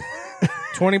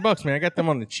 $20, man. I got them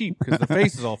on the cheap because the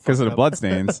face is all because of the fucked blood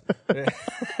stains.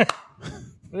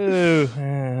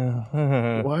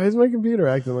 Why is my computer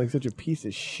acting like such a piece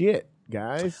of shit,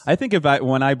 guys? I think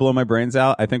when I blow my brains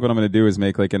out, I think what I'm going to do is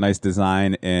make like a nice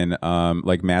design in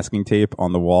like masking tape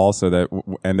on the wall, so that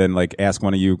and then like ask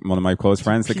one of my close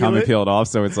friends to come and peel it off,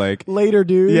 so it's like later,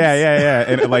 dudes. Yeah,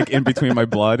 and like in between my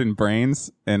blood and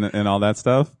brains and all that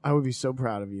stuff. I would be so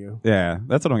proud of you. Yeah,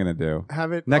 that's what I'm going to do.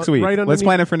 Have it next week. Right Let's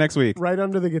plan it for next week. Right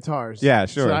under the guitars. Yeah,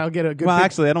 sure. So I'll get a good. Well,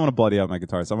 actually, I don't want to bloody out my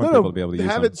guitar, so I want people to be able to use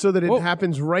have them. it so that it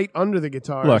happens right under the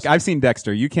guitars. Look, I've seen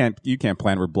Dexter. You can't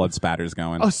plan where blood spatter's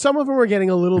going. Oh, some of them are getting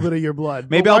a little bit of your blood.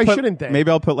 Maybe why I'll shouldn't they? Maybe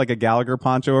I'll put like a Gallagher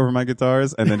poncho over my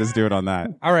guitars and then just do it on that.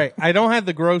 All right, I don't have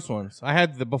the gross ones. I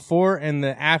had the before and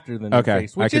the after the new Okay,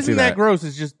 face, I which can isn't see that that. gross.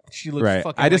 It's just she looks Right.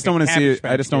 fucking. I just like don't want to see. Cabbage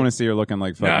Patch I just don't Kid. want to see her looking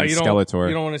like No, fucking you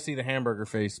Skeletor. don't want to see the hamburger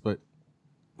face, but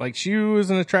like she was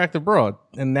an attractive broad,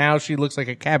 and now she looks like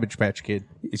a Cabbage Patch Kid.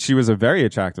 She was a very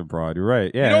attractive broad. You're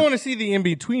right. Yeah. You don't want to see the in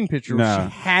between picture where No.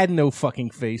 she had no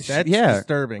fucking face. That's yeah.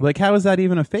 disturbing. Like, how is that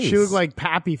even a face? She looked like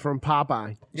Pappy from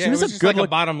Popeye. yeah, she it was was a just good like a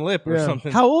bottom lip or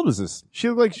something. How old was this? She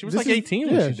looked like She was like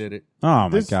 18 when she did it. Oh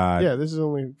my god. Yeah, this is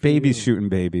only Babies shooting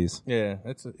babies. Yeah,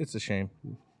 it's a shame.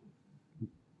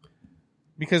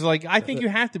 Because like I think you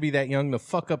have to be that young to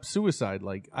fuck up suicide.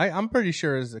 Like I'm pretty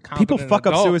sure as a People competent fuck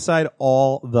up adult, suicide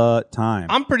all the time.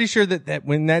 I'm pretty sure that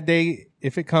when that day,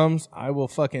 if it comes, I will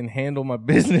fucking handle my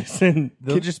business and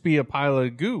there'll just be a pile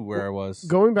of goo where I was.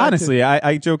 Going back Honestly,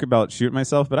 I joke about shooting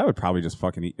myself, but I would probably just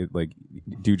fucking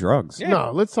do drugs. to,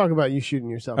 no, let's talk about you shooting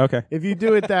yourself. Okay. If you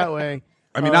do it that way.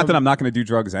 I mean, not that I'm not going to do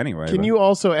drugs anyway. Can but- you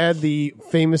also add the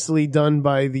famously done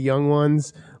by the young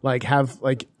ones, like have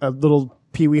like a little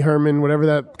Pee Wee Herman, whatever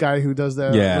that guy who does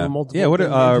that. Yeah. little multiple Yeah. What?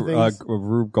 things.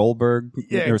 Rube Goldberg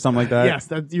or something like that.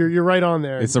 Yes, you're right on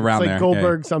there. It's around like there.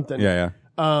 Goldberg Yeah. something. Yeah.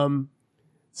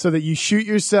 So that you shoot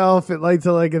yourself, it lights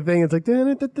up like a thing. It's like,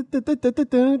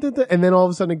 and then all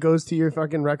of a sudden it goes to your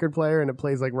fucking record player and it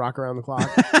plays like Rock Around the Clock.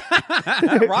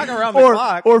 Rock around the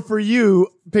clock. Or for you,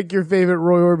 pick your favorite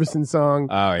Roy Orbison song.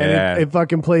 Oh, and yeah. it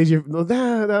fucking plays your.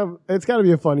 It's got to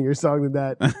be a funnier song than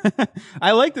that.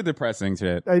 I like the depressing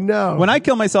shit. I know. When I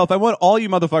kill myself, I want all you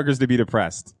motherfuckers to be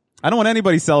depressed. I don't want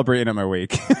anybody celebrating at my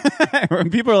wake. When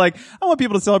people are like, I want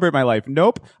people to celebrate my life.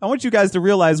 Nope. I want you guys to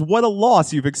realize what a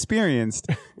loss you've experienced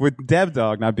with Dev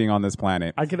Dog not being on this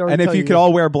planet. I can already and if tell you you- could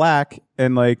all wear black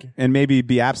and maybe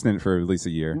be abstinent for at least a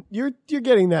year. You're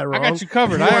getting that wrong. I got you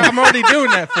covered. I'm already doing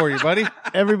that for you, buddy.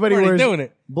 Everybody Already wears doing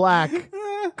it. black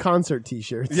concert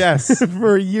t-shirts. Yes.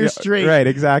 For a year straight. Right,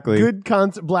 exactly. Good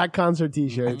black concert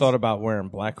t-shirts. I thought about wearing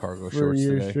black cargo for a shorts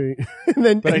year today. straight. and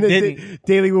then I didn't.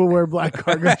 Daily will wear black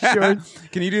cargo shorts.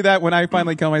 Can you do that when I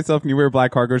finally kill myself and you wear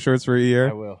black cargo shorts for a year?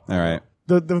 I will. All right.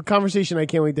 The conversation I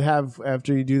can't wait to have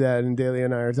after you do that and Daly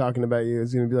and I are talking about you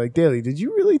is going to be like, Daly, did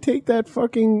you really take that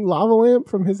fucking lava lamp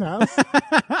from his house?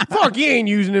 Fuck, you ain't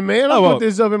using it, man. I'll Oh, well. put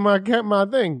this up in my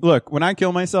thing. Look, when I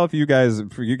kill myself, you can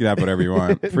have whatever you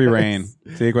want. Free reign.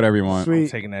 Take whatever you want. Sweet. I'm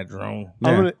taking that drone. Yeah.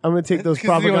 I'm gonna take those It's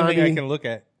the only thing I propaganda. can look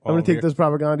at. I'm going to take those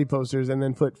propaganda posters and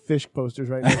then put fish posters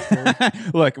right next to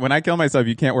them. Look, when I kill myself,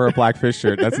 you can't wear a black fish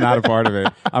shirt. That's not a part of it.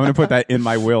 I'm going to put that in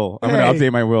my will. I'm going to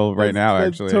update my will right now,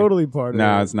 actually. That's totally part of it.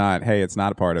 No, it's not. Hey, it's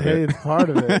not a part of it. Hey, it's part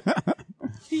of it.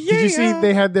 Did you see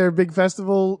they had their big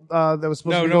festival that was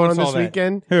supposed to be going on this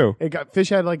weekend? Who? Fish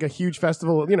had like a huge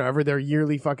festival, every their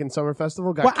yearly fucking summer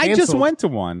festival got Well, canceled. I just went to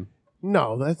one.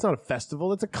 No, that's not a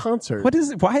festival. It's a concert. Why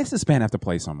does this band have to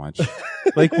play so much?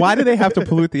 Like, why do they have to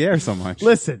pollute the air so much?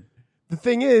 Listen, the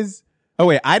thing is... Oh,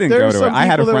 wait, I didn't go to it. I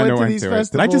had a friend who went to it. Festivals.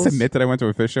 Did I just admit that I went to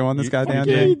a fish show on this goddamn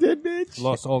thing? You did, bitch.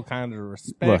 Lost all kinds of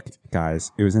respect. Look,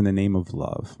 guys, it was in the name of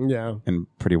love. Yeah. And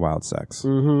pretty wild sex.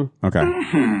 Mm-hmm. Okay.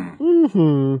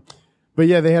 Mm-hmm. But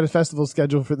yeah, they had a festival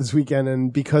scheduled for this weekend,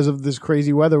 and because of this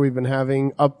crazy weather we've been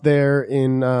having up there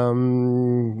in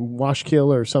Washkill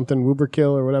or something,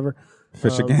 Wooberkill or whatever.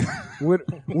 Fishigan.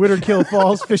 Witterkill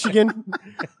Falls, Fishigan.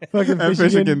 Fucking That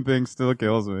Fishigan. Fishigan thing still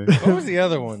kills me. What was the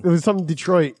other one? It was something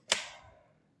Detroit.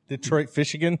 Detroit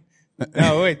Fishigan?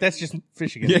 No, wait, that's just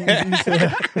Fishigan. Yeah.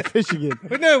 Fishigan.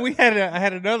 But no, I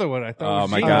had another one. I thought. Oh it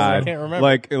was my Jesus. God! I can't remember.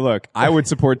 Like, look, I would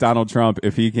support Donald Trump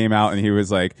if he came out and he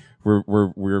was like,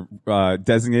 "We're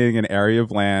designating an area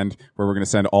of land where we're going to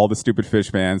send all the stupid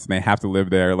fish fans, and they have to live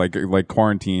there, like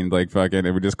quarantined, like fucking."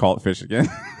 And we just call it fish again.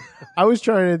 I was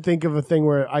trying to think of a thing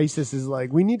where ISIS is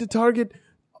like, we need to target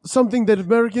something that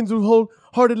Americans will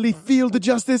wholeheartedly feel the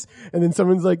justice. And then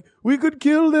someone's like, we could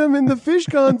kill them in the fish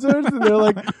concerts. And they're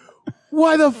like,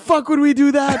 why the fuck would we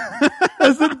do that?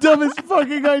 That's the dumbest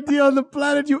fucking idea on the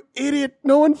planet, you idiot.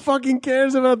 No one fucking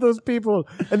cares about those people.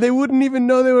 And they wouldn't even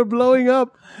know they were blowing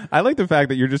up. I like the fact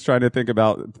that you're just trying to think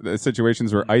about the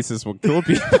situations where ISIS will kill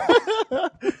people.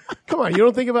 Come on, you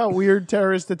don't think about weird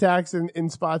terrorist attacks in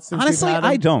spots since Honestly, we've had them?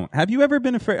 I don't. Have you ever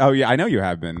been afraid? Oh, yeah, I know you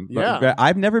have been. Yeah. But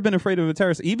I've never been afraid of a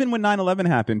terrorist. Even when 9/11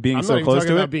 happened, being I'm so not even close talking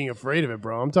to about it. being afraid of it,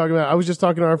 bro. I was just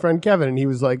talking to our friend Kevin, and he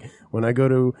was like, when I go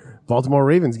to Baltimore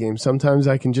Ravens games, sometimes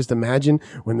I can just imagine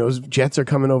when those jets are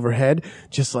coming overhead,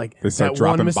 just like They start that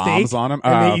dropping one mistake, bombs on 'em?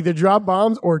 and Oh. they either drop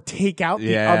bombs or take out the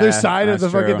Yeah, other side of the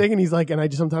that's fucking true. thing. And he's like,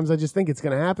 and sometimes I just think it's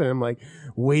going to happen. I'm like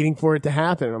waiting for it to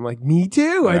happen. And I'm like, me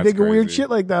too. I That's think of weird crazy. shit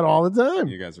like that all the time.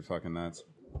 You guys are fucking nuts.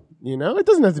 It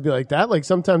doesn't have to be like that. Like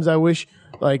sometimes I wish,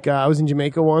 like I was in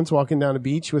Jamaica once, walking down a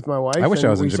beach with my wife. I wish and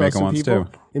I was in we saw Jamaica some once, people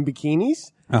too. in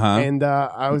bikinis. Uh-huh. And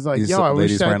I was like, These yo, I wish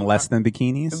ladies that, wearing less than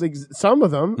bikinis. like some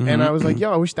of them, Mm-hmm. and I was like,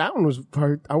 yo, I wish that one was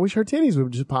I wish her titties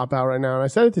would just pop out right now. And I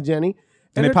said it to Jenny,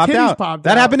 And her it popped titties out. Popped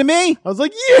That out. happened to me. I was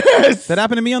like, yes, That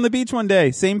happened to me on the beach one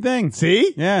day. Same thing.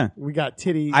 See, Yeah. we got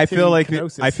titty. I feel like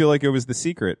kenosis. it was the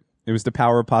secret. It was the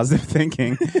power of positive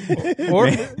thinking. or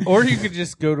you could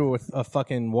just go to a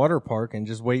fucking water park and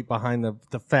just wait behind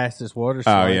the fastest water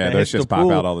slide. yeah, that those hits the shits pop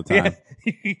pool. out all the time.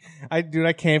 Yeah.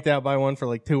 I camped out by one for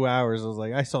like 2 hours. I was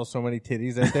like, I saw so many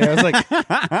titties that day. I was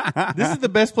like, this is the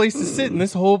best place to sit in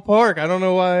this whole park. I don't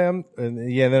know why and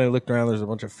then I looked around. There's a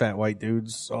bunch of fat white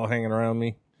dudes all hanging around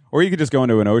me. Or you could just go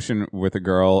into an ocean with a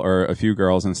girl or a few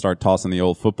girls and start tossing the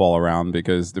old football around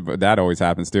because that always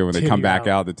happens too. When they come back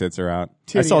out, the tits are out. I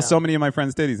Titty saw out. so many of my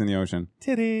friends' titties in the ocean.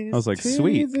 Titties. I was like, Titties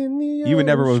sweet. in the You would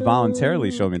never ocean.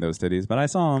 voluntarily show me those titties, but I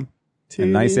saw them.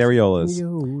 And nice Titties areolas.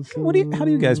 in the ocean. How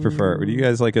do you guys prefer? Do you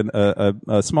guys like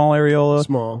a small areola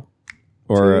Small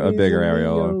or a Titties bigger in the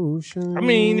areola? ocean. I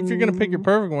mean, if you're gonna pick your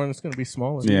perfect one, it's gonna be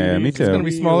smaller. Yeah, me too. It's gonna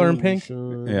be smaller and pink.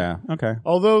 Yeah. Okay.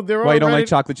 Although there are Why you don't like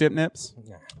chocolate chip nips?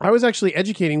 I was actually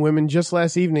educating women just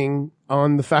last evening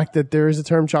on the fact that there is a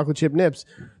term chocolate chip nips.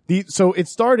 So it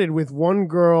started with one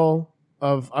girl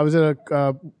I was at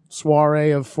a soiree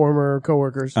of former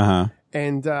coworkers. Uh huh.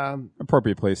 And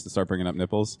Appropriate place to start bringing up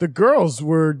nipples. the girls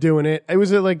were doing it. It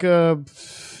was at like a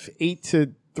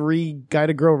 8-to-3 guy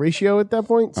to girl ratio at that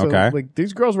point. So Okay. like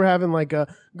these girls were having like a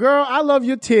girl, I love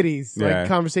your titties Yeah. like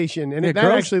conversation. And Yeah, that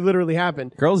girls- actually literally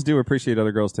happened. Girls do appreciate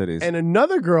other girls' titties. And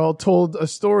another girl told a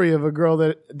story of a girl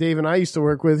that Dave and I used to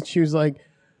work with. She was like,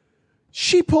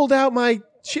 I pulled out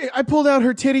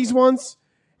her titties once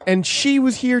and she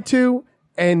was here too.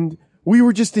 And we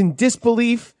were just in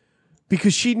disbelief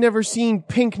because she'd never seen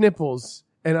pink nipples.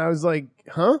 And I was like,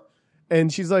 huh?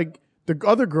 And she's like, the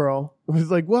other girl was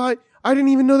like, well, I didn't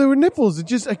even know there were nipples.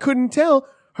 I couldn't tell.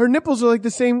 Her nipples are like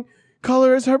the same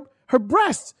color as her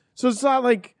breasts. So it's not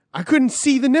like I couldn't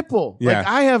see the nipple. Yeah.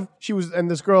 Like and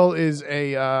this girl is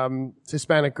a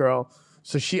Hispanic girl.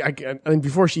 So and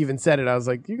before she even said it, I was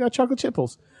like, you got chocolate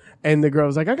chipples. And the girl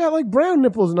was like, I got like brown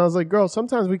nipples. And I was like, girl,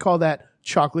 sometimes we call that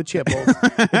chocolate chipples.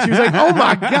 And she was like, oh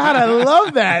my God, I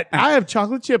love that. I have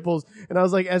chocolate chipples. And I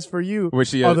was like, as for you, was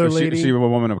she other lady, she a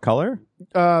woman of color?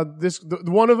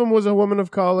 one of them was a woman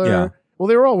of color. Yeah. Well,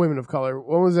 they were all women of color.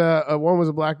 One was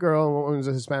a black girl and one was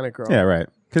a Hispanic girl. Yeah, right.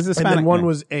 because and then one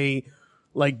was a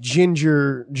like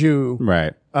ginger Jew,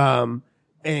 right?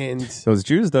 And those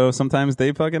Jews though, sometimes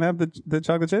they fucking have the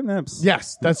chocolate chip nips.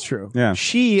 Yes, that's true. Yeah.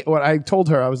 What I told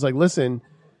her, I was like, listen,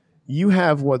 you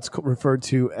have what's referred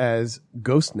to as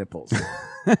ghost nipples.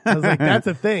 I was like, that's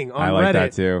a thing on Reddit. I like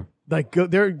that too. Like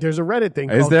there's a Reddit thing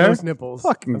Is called there? ghost nipples.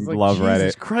 Fucking I was like, love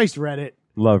Jesus Reddit. Christ, Reddit.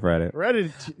 Love Reddit.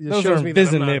 Reddit Those shows are me that I'm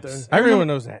visit not nips. there. Everyone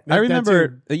knows that. I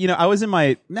remember, I was in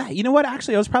my, you know what?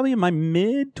 Actually, I was probably in my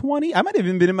mid-20s. I might have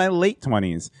even been in my late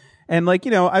 20s. And like,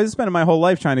 I was spending my whole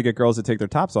life trying to get girls to take their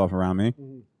tops off around me.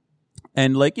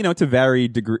 And like, to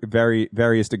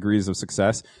various degrees of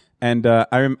success. And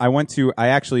I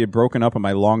actually had broken up with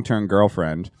my long-term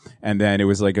girlfriend. And then it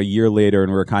was like a year later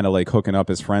and we were kind of like hooking up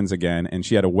as friends again. And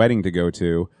she had a wedding to go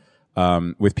to.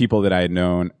 With people that I had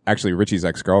known, actually Richie's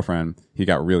ex-girlfriend, he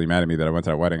got really mad at me that I went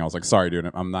to that wedding. I was like, sorry, dude,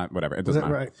 I'm not, whatever. It doesn't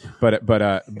matter. Right.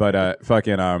 But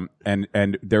fucking,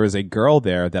 and there was a girl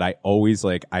there that I always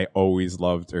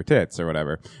loved her tits or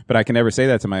whatever. But I can never say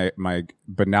that to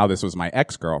but now this was my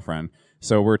ex-girlfriend.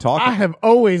 So we're talking. I have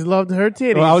always loved her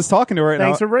titties. Well, I was talking to her.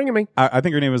 Thanks for bringing me. I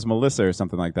think her name was Melissa or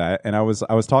something like that. And I was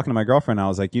talking to my girlfriend. And I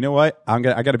was like, you know what? I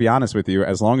got to be honest with you.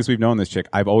 As long as we've known this chick,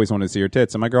 I've always wanted to see her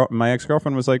tits. And my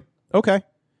ex-girlfriend was like, okay.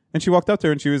 And she walked up to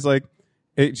her and she was like,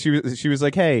 she was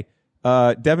like, hey,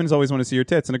 Devin's always wanted to see your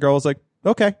tits. And the girl was like,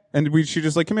 okay. And she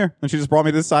just like, come here. And she just brought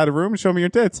me to this side of the room and showed me your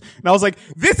tits. And I was like,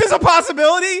 this is a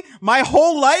possibility? My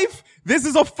whole life? This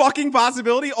is a fucking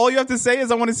possibility? All you have to say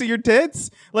is I want to see your tits?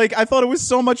 Like, I thought it was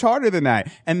so much harder than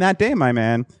that. And that day, my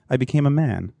man, I became a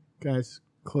man. Guys,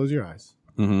 close your eyes.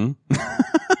 Mm-hmm.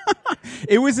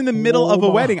 It was in the middle of a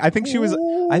wedding. I think she was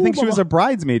a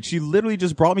bridesmaid. She literally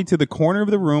just brought me to the corner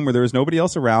of the room where there was nobody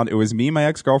else around. It was me, my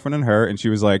ex-girlfriend, and her. And she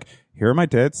was like, here are my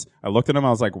tits. I looked at them. I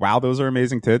was like, wow, those are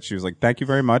amazing tits. She was like, thank you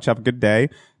very much. Have a good day.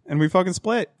 And we fucking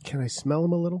split. Can I smell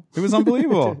them a little? It was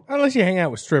unbelievable. Unless you hang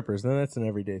out with strippers, then that's an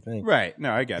everyday thing. Right.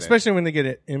 No, I get it. Especially when they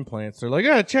get implants. They're like,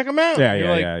 check them out. Yeah, You're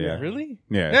yeah, like, yeah. Really?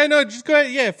 Yeah. Yeah, no, just go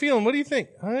ahead. Yeah, feel them. What do you think?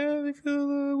 They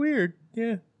feel weird.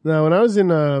 Yeah. No,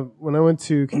 when I went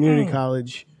to community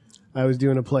college, I was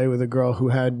doing a play with a girl who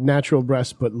had natural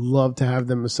breasts but loved to have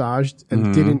them massaged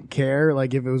and didn't care.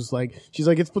 Like if it was like, she's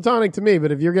like, it's platonic to me,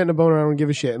 but if you're getting a boner, I don't give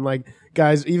a shit. And like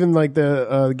guys, even like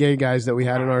the gay guys that we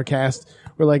had in our cast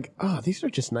were like, oh, these are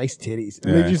just nice titties.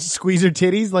 And they just squeeze her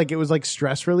titties like it was like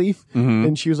stress relief.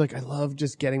 And she was like, I love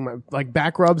just getting my like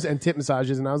back rubs and tit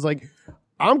massages. And I was like,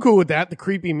 I'm cool with that. The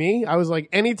creepy me. I was like,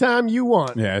 anytime you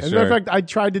want. Yeah, As a matter of fact, I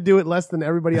tried to do it less than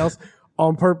everybody else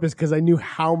on purpose because I knew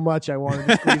how much I wanted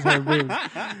to squeeze her boobs.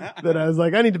 That I was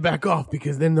like, I need to back off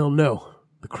because then they'll know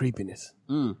the creepiness.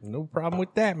 No problem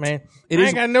with that, man. I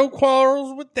ain't got no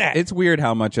quarrels with that. It's weird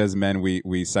how much as men we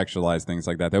sexualize things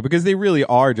like that though, because they really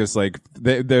are just like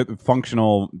they're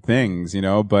functional things,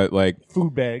 but like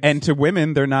food bags. And to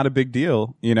women, they're not a big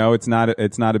deal. It's not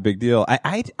a big deal.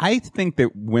 I think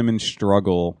that women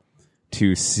struggle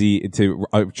to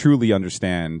truly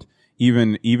understand,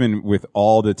 even with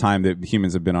all the time that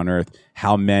humans have been on Earth,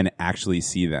 how men actually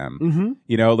see them.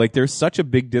 Like there's such a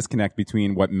big disconnect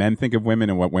between what men think of women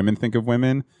and what women think of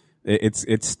women. It's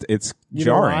You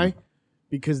jarring. know why?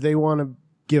 Because they want to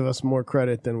give us more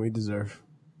credit than we deserve.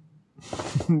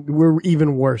 We're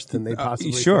even worse than they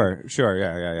possibly Sure,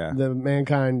 yeah. The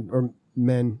mankind or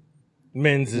men's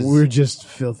we're just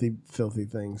filthy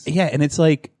things. Yeah, and it's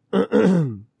like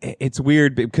it's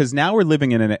weird because now we're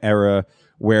living in an era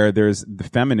where there's the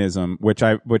feminism, which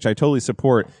I totally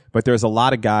support, but there's a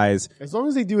lot of guys. As long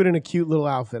as they do it in a cute little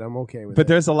outfit, I'm okay with it. But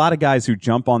there's a lot of guys who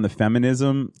jump on the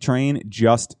feminism train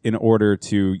just in order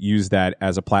to use that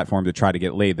as a platform to try to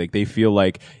get laid. Like they feel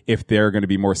like if they're going to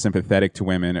be more sympathetic to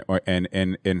women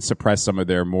and suppress some of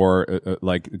their more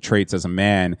like traits as a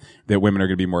man, that women are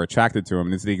going to be more attracted to them.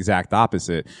 And it's the exact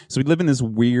opposite. So we live in this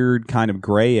weird kind of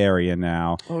gray area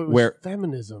now where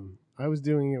feminism. I was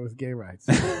doing it with gay rights.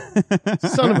 Son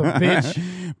of a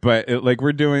bitch. But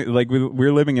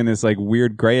we're living in this like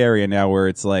weird gray area now where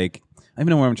it's like, I don't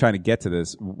know where I'm trying to get to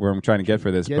this,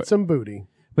 Get some booty.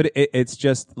 But it's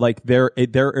just like there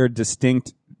are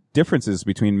distinct differences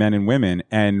between men and women,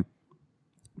 and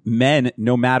men,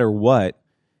 no matter what,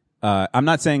 I'm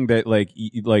not saying that like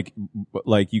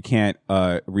you can't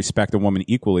respect a woman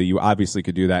equally. You obviously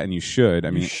could do that, and you should. I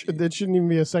mean, that shouldn't even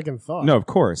be a second thought. No, of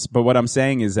course. But what I'm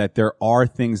saying is that there are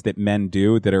things that men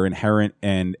do that are inherent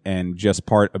and just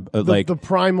part of the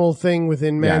primal thing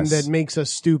within men Yes. that makes us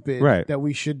stupid. Right. That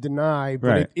we should deny. But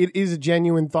Right. it is a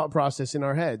genuine thought process in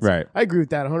our heads. Right. I agree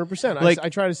with that 100%. I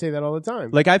try to say that all the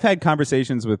time. Like I've had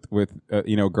conversations with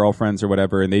girlfriends or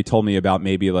whatever, and they told me about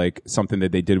maybe like something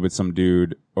that they did with some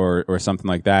dude or something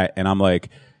like that, and I'm like,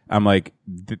 I'm like,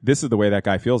 this is the way that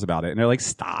guy feels about it. And they're like,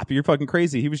 stop, you're fucking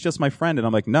crazy. He was just my friend. And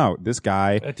I'm like, no, this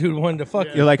guy. That dude wanted to fuck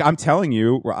you. You're like, I'm telling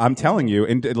you.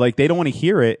 And like, they don't want to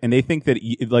hear it. And they think that,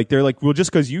 like, they're like, well,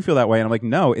 just because you feel that way. And I'm like,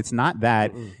 no, it's not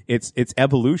that. It's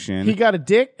evolution. He got a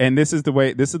dick. And this is the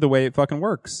way it fucking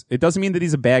works. It doesn't mean that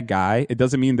he's a bad guy. It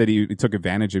doesn't mean that he took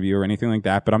advantage of you or anything like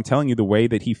that. But I'm telling you, the way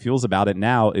that he feels about it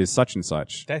now is such and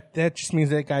such. That just means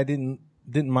that guy didn't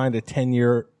mind a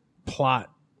 10-year plot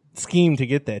scheme to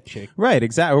get that chick. Right,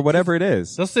 exactly, or whatever it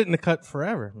is. They'll sit in the cut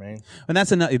forever, man. And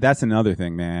that's another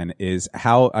thing, man, is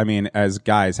how, I mean, as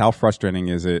guys, how frustrating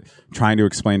is it trying to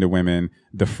explain to women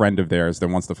the friend of theirs that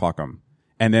wants to fuck them?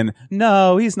 And then,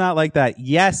 no, he's not like that.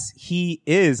 Yes, he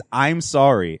is. I'm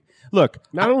sorry. Look,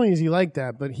 not only is he like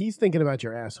that, but he's thinking about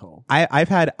your asshole. I've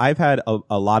had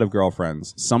a lot of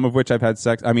girlfriends, some of which I've had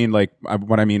sex. I mean, like,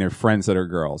 what I mean are friends that are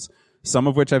girls. Some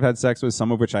of which I've had sex with,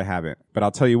 some of which I haven't. But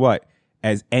I'll tell you what,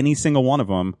 as any single one of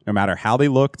them, no matter how they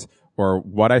looked or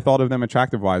what I thought of them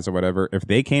attractive-wise or whatever, if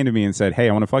they came to me and said, hey,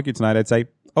 I want to fuck you tonight, I'd say,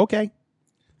 okay.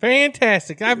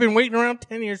 Fantastic. I've been waiting around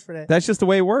 10 years for that. That's just the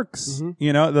way it works. Mm-hmm.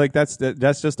 You know, like that's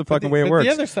just the fucking way it works.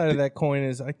 The other side of that coin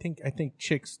is I think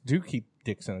chicks do keep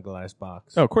dicks in a glass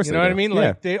box. Oh, of course you know they what do. I mean?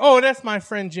 Like that's my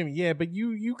friend Jimmy. Yeah, but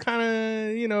you kind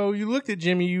of, you looked at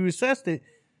Jimmy, you assessed it.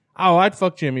 Oh, I'd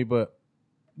fuck Jimmy, but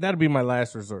that'll be my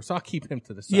last resort. So I'll keep him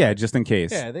to the side. Yeah, just in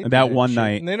case. Yeah, they do that one shit.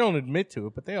 night. And they don't admit to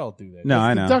it, but they all do that. No,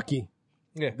 I know. The ducky.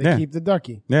 Yeah. They keep the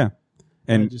ducky. Yeah.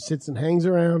 And just sits and hangs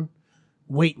around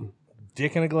waiting.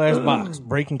 Dick in a glass box,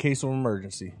 break in case of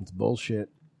emergency. It's bullshit.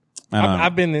 I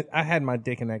had my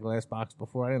dick in that glass box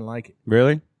before. I didn't like it.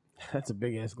 Really? That's a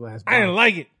big ass glass box. I didn't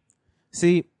like it.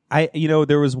 See,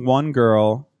 there was one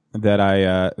girl that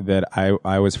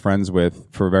I was friends with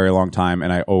for a very long time,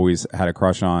 and I always had a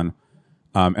crush on.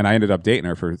 And I ended up dating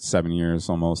her for 7 years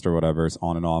almost or whatever. It's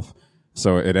on and off.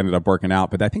 So it ended up working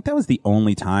out. But I think that was the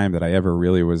only time that I ever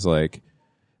really was like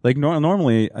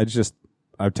normally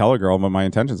I'd tell a girl what my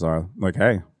intentions are. Like,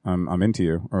 hey, I'm into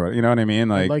you. Or, you know what I mean?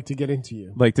 Like, I'd like to get into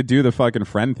you. Like to do the fucking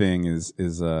friend thing is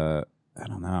I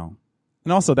don't know.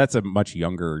 And also that's a much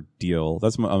younger deal.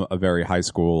 That's a very high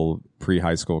school,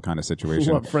 pre-high school kind of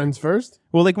situation. What, friends first?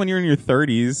 Well, like when you're in your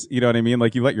 30s, you know what I mean?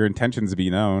 Like you let your intentions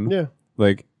be known. Yeah.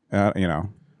 Like,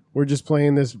 We're just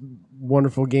playing this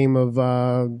wonderful game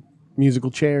of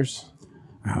musical chairs.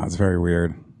 Oh, it's very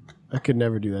weird. I could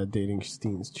never do that dating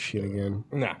scenes shit again.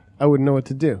 Nah. I wouldn't know what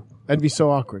to do. I'd be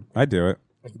so awkward. I do it.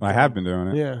 I have been doing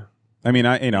it. Yeah. I mean,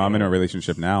 I'm in a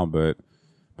relationship now, but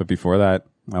before that,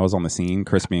 I was on the scene,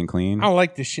 crispy and clean. I don't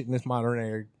like this shit in this modern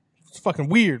era. It's fucking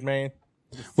weird, man.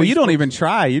 Well, you don't even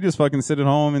try. You just fucking sit at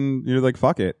home and you're like,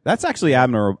 fuck it. That's actually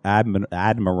admirable.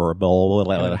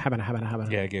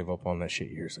 Yeah, I gave up on that shit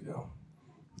years ago.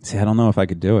 See, I don't know if I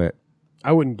could do it.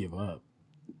 I wouldn't give up.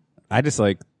 I just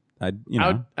like, I'd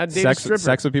date a stripper.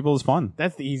 Sex with people is fun.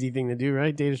 That's the easy thing to do,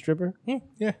 right? Date a stripper?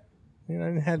 Yeah.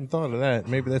 I hadn't thought of that.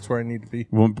 Maybe that's where I need to be.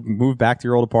 We'll move back to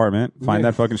your old apartment, find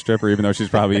that fucking stripper, even though she's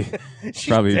probably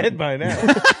dead by now.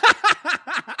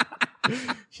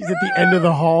 She's at the end of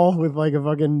the hall with like a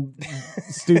fucking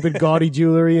stupid gaudy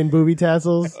jewelry and booby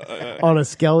tassels on a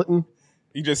skeleton.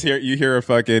 You just hear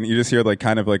like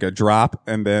kind of like a drop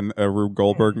and then a Rube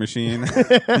Goldberg machine. Nah,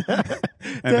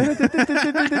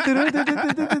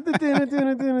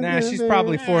 she's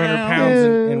probably 400 pounds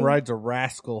and rides a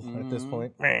rascal at this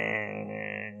point.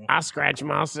 I scratch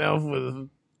myself with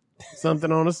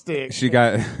something on a stick.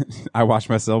 I wash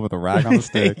myself with a rag on a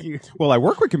stick. Well, I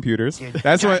work with computers.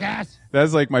 That's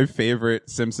like my favorite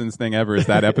Simpsons thing ever is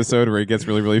that episode where he gets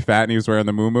really, really fat and he's wearing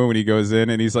the moo-moo and he goes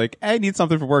in and he's like, hey, I need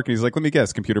something for work. And he's like, let me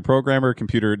guess, computer programmer,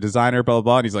 computer designer, blah, blah,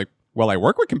 blah. And he's like, well, I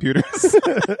work with computers.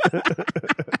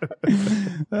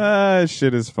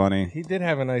 Shit is funny. He did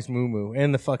have a nice moo-moo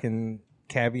and the fucking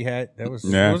cabbie hat. That was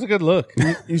a good look.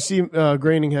 You see,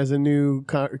 Groening has a new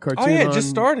cartoon. Oh yeah, it just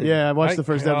started. Yeah, I watched the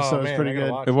first episode. It's pretty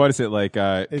good. What is it, like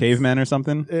cavemen or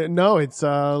something? No, it's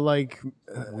like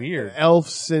weird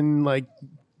elves and like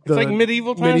it's like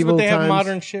medieval times, but they have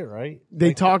modern shit, right?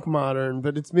 They talk modern,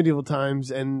 but it's medieval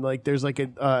times, and like there's like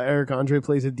Eric Andre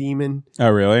plays a demon. Oh,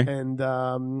 really? And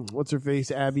what's her face?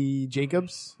 Abby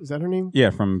Jacobs, is that her name? Yeah,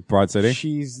 from Broad City.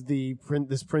 She's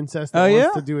this princess that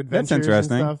wants to do adventures. That's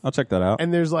interesting. And stuff. I'll check that out.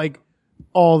 And there's like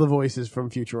all the voices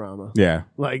from Futurama. Yeah,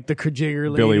 like the Kajigger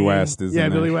lady. Billy West is.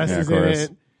 Billy West is in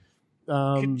it.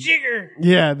 Kajigger.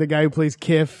 Yeah, the guy who plays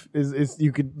Kif is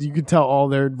you could tell all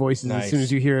their voices as soon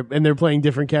as you hear it, and they're playing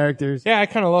different characters. Yeah, I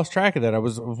kind of lost track of that. I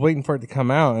was waiting for it to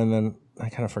come out, and then I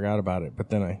kind of forgot about it. But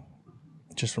then I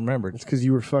just remembered. It's because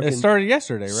you were fucking. It started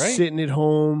yesterday, right? Sitting at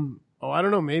home. Oh, I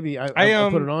don't know. Maybe I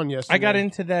put it on yesterday. I got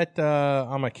into that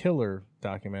I'm a Killer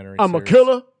documentary. I'm a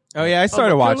killer. Oh yeah, I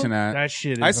started watching that. That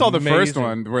shit is I saw the first amazing.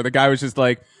 one where the guy was just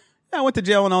like, "Yeah, I went to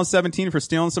jail when I was 17 for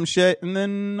stealing some shit, and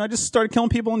then I just started killing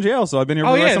people in jail. So I've been here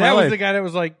for the rest of my that life." was the guy that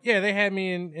was like, yeah, they had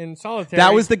me in solitary.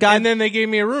 That was the guy- and then they gave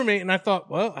me a roommate, and I thought,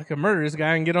 well, I could murder this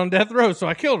guy and get on death row, so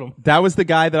I killed him. That was the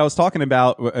guy that I was talking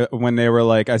about when they were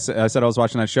like, I said I was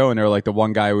watching that show, and they were like, the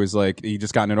one guy who was like, he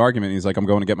just got in an argument. And he's like, I'm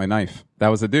going to get my knife. That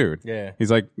was the dude. Yeah.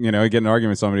 He's like, he get in an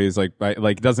argument with somebody. He's like,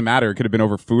 it doesn't matter. It could have been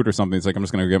over food or something. He's like, I'm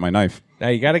just going to get my knife. Now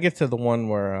you got to get to the one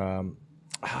where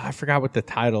I forgot what the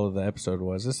title of the episode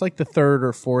was. It's like the third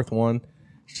or fourth one.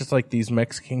 It's just like these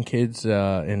Mexican kids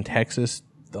in Texas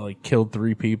that like killed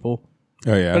 3 people.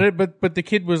 Oh yeah. But the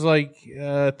kid was like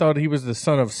thought he was the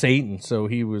son of Satan, so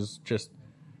he was just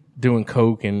doing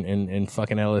coke and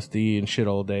fucking LSD and shit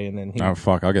all day, and then oh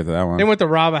fuck, I'll get to that one. They went to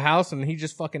rob a house, and he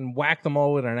just fucking whacked them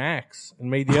all with an axe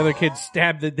and made the other kid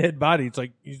stab the dead body. It's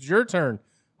like, it's your turn.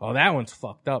 Oh, that one's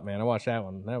fucked up, man. I watched that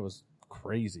one. That was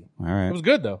crazy. All right. It was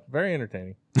good though. Very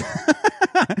entertaining.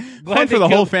 Fun for the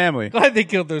whole family. Glad they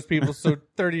killed those people. So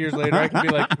 30 years later, I can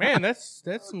be like, man, that's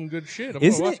some good shit. I'm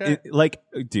Isn't gonna watch that. like,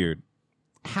 dude?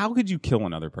 How could you kill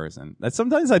another person?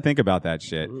 Sometimes I think about that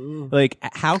shit. Like,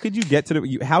 how could you get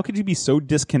to how could you be so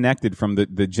disconnected from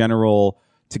the general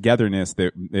togetherness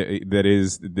that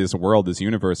is this world, this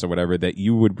universe or whatever, that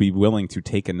you would be willing to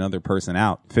take another person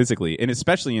out physically, and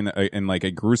especially in like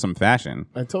a gruesome fashion?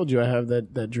 I told you I have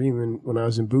that dream when I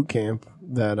was in boot camp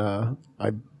that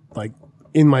I like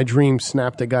in my dream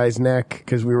snapped a guy's neck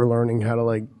because we were learning how to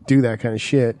like do that kind of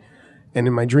shit. And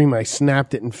in my dream, I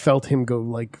snapped it and felt him go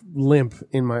like limp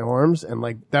in my arms. And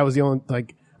like, that was the only,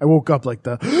 like, I woke up like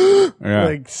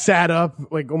like sat up,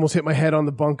 like almost hit my head on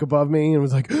the bunk above me and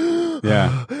was like,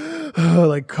 yeah,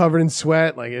 like covered in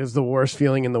sweat. Like, it was the worst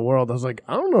feeling in the world. I was like,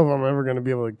 I don't know if I'm ever going to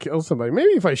be able to kill somebody.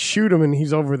 Maybe if I shoot him and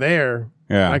he's over there,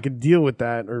 I could deal with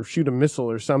that, or shoot a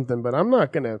missile or something, but I'm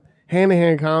not going to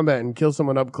hand-to-hand combat and kill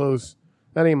someone up close.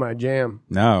 That ain't my jam.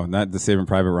 No, not the Saving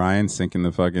Private Ryan sinking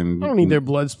the fucking... I don't need their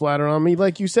blood splatter on me.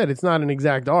 Like you said, it's not an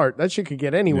exact art. That shit could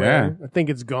get anywhere. Yeah. I think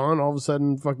it's gone. All of a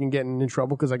sudden, fucking getting in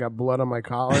trouble because I got blood on my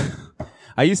collar.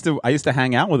 I used to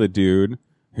hang out with a dude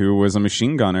who was a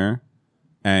machine gunner,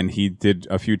 and he did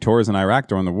a few tours in Iraq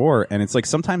during the war. And it's like,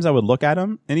 sometimes I would look at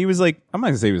him, and he was like, I'm not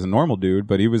gonna say he was a normal dude,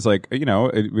 but he was like,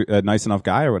 a nice enough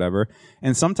guy or whatever.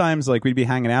 And sometimes like we'd be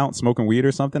hanging out, smoking weed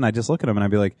or something. I just look at him and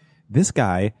I'd be like, this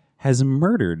guy has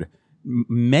murdered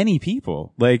many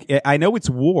people. Like, I know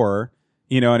it's war,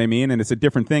 you know what I mean? And it's a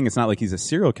different thing. It's not like he's a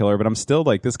serial killer, but I'm still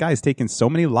like, this guy's taken so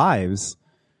many lives.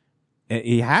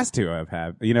 He has to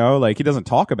have, like, he doesn't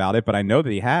talk about it, but I know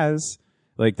that he has.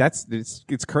 Like,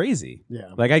 it's crazy. Yeah.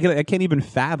 Like, I can't even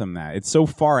fathom that. It's so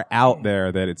far out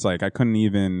there that it's like, I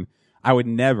would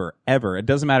never, ever, it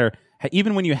doesn't matter.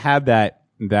 Even when you have that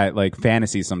like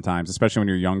fantasy sometimes, especially when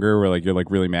you're younger, where like you're like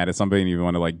really mad at somebody and you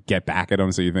want to like get back at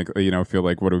them, so you think, feel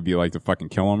like what it would be like to fucking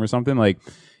kill them or something. Like,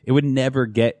 it would never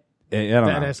get that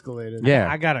escalated. Yeah,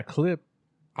 I got a clip.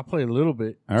 I'll play a little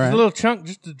bit. All Just right. a little chunk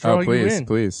just to draw you in.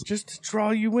 Please. Just to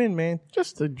draw you in, man.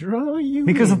 Just to draw you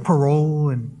because in. of parole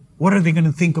and what are they going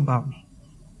to think about me?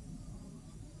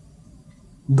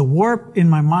 The warp in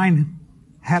my mind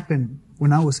happened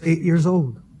when I was 8 years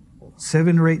old,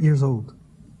 7 or 8 years old.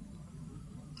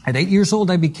 At 8 years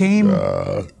old, I became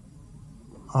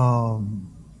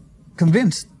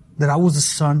convinced that I was the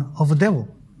son of a devil.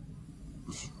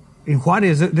 In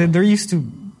Juarez, there used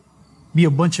to be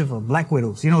a bunch of black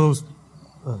widows, those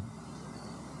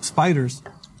spiders.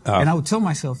 And I would tell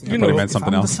myself, if I'm the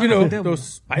son of the devil,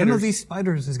 those spiders. None of these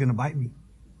spiders is going to bite me.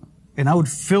 And I would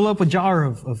fill up a jar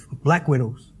of black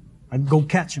widows. I'd go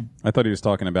catch them. I thought he was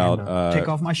talking about take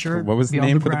off my shirt. What was the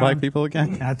name for the black people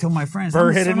again? And I tell my friends,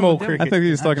 Burr-headed mole cricket. I think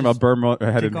he was talking about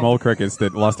burr-headed mole crickets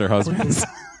that lost their husbands.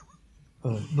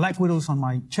 Black widows on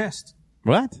my chest.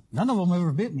 What? None of them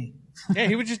ever bit me. Yeah,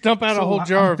 he would just dump out a whole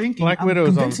jar of black widows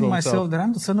I'm on convincing himself. myself that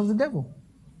I'm the son of the devil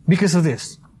because of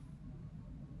this.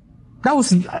 That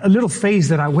was a little phase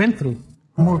that I went through.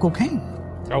 More cocaine.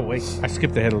 Oh wait, I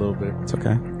skipped ahead a little bit. It's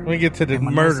okay. Let me get to the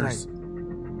murders.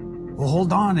 Well,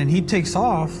 hold on, and he takes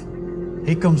off.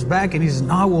 He comes back and he says,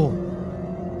 "Nah, well,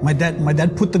 my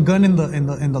dad put the gun in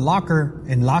the locker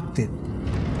and locked it."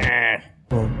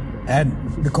 Well,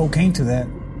 add the cocaine to that.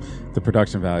 The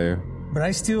production value. But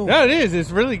I still. No, it is.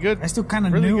 It's really good. I still kind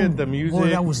of really knew good, the music.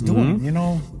 what I was doing.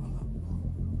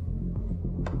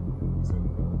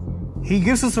 He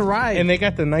gives us a ride, and they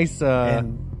got the nice.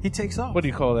 And he takes off. What do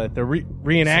you call that? The So we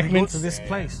reenactments go to this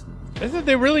place. I thought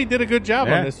they really did a good job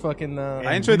Yeah. on this fucking.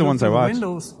 I enjoyed the ones I watched.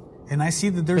 Windows, and I see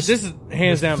that there's. But this is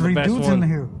hands down the 3 best dudes one. in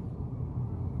here.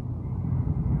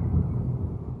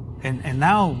 And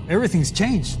now everything's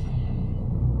changed.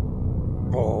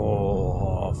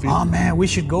 Oh man, we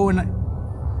should go. And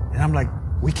I'm like,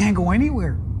 we can't go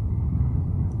anywhere.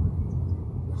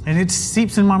 And it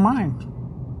seeps in my mind.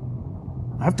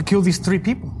 I have to kill these 3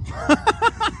 people.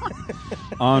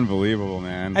 Unbelievable,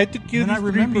 man. I had to kill And these I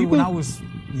 3 remember people. when I was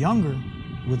younger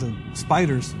with the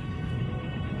spiders,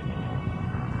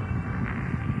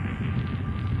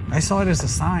 I saw it as a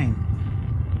sign.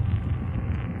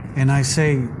 And I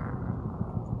say,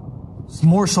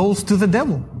 more souls to the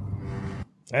devil.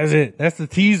 That's it. That's the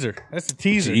teaser. That's the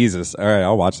teaser. Jesus. All right,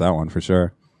 I'll watch that one for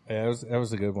sure. Yeah, that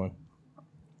was a good one.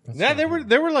 Yeah,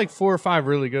 there were like 4 or 5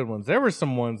 really good ones. There were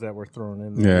some ones that were thrown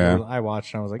in. Yeah. I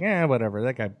watched and I was like, whatever.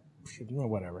 That guy,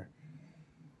 whatever.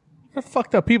 They're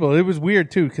fucked up people. It was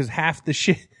weird too because half the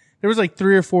shit. There was like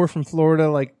 3 or 4 from Florida,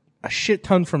 like a shit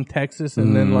ton from Texas,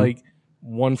 and then like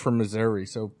 1 from Missouri.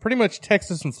 So pretty much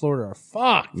Texas and Florida are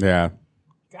fucked. Yeah.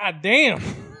 God damn.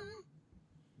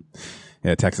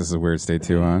 Yeah, Texas is a weird state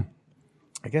too, huh?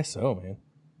 I guess so, man.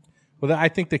 Well, I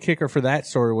think the kicker for that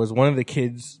story was one of the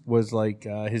kids was like,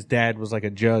 his dad was like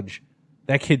a judge.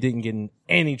 That kid didn't get in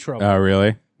any trouble. Oh,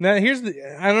 really? Now, I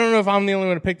don't know if I'm the only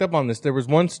one who picked up on this. There was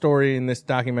one story in this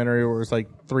documentary where it was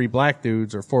like 3 black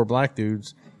dudes or 4 black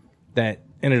dudes that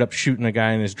ended up shooting a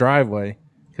guy in his driveway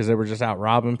because they were just out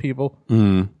robbing people.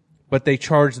 But they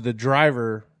charged the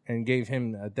driver and gave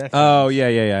him a death sentence. Oh,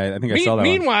 yeah. I think I saw that one.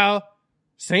 Meanwhile,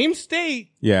 same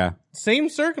state. Yeah. Same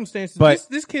circumstances. But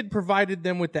this kid provided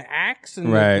them with the axe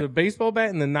and Right. the baseball bat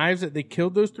and the knives that they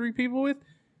killed those 3 people with.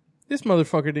 This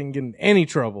motherfucker didn't get in any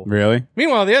trouble. Really?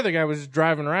 Meanwhile, the other guy was just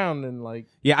driving around and like...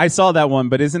 Yeah, I saw that one,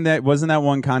 but wasn't that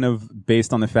one kind of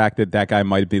based on the fact that guy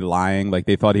might be lying? Like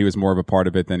they thought he was more of a part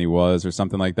of it than he was or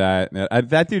something like that?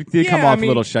 That dude did come off a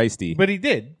little shiesty. But he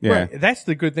did. Yeah. Right. That's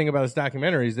the good thing about this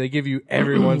documentary is they give you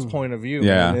everyone's point of view.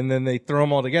 Yeah. And then they throw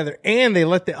them all together and they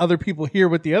let the other people hear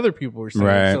what the other people are saying.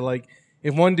 Right. So like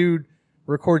if one dude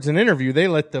records an interview, they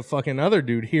let the fucking other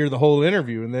dude hear the whole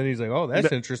interview, and then he's like, "Oh,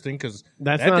 that's interesting because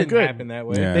that not didn't good. happen that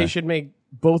way." Yeah. They should make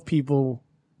both people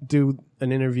do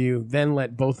an interview, then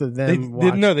let both of them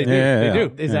watch. They do. Yeah, They yeah.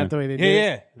 do. Is that the way they do Yeah, it?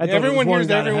 yeah. I thought it was Everyone one hears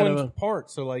got ahead of everyone's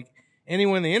part. So like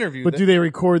anyone they interview, But do they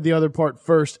record the other part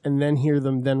first and then hear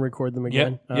them, then record them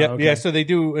again? Yeah. So they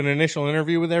do an initial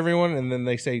interview with everyone, and then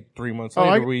they say 3 months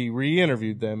later we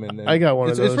re-interviewed them, and then I got one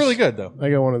of those. It's really good though. I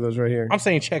got one of those right here. I'm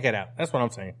saying check it out. That's what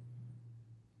I'm saying.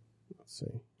 Let's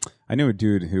see. I knew a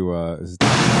dude who is. That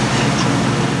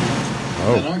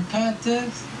art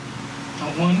contest,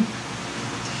 I won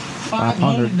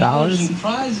 $500 in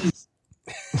prizes.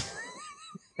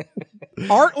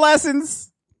 Art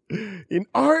lessons. In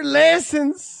art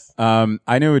lessons.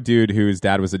 I knew a dude whose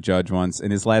dad was a judge once,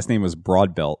 and his last name was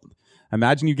Broadbelt.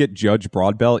 Imagine you get Judge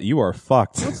Broadbelt, you are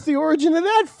fucked. What's the origin of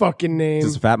that fucking name?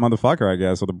 Just a fat motherfucker, I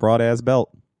guess, with a broad ass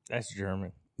belt. That's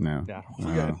German. No. Yeah. Who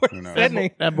knows?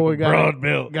 That boy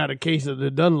Broadbelt. got a case of the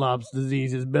Dunlop's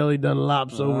disease. His belly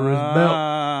Dunlops over his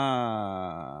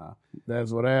belt.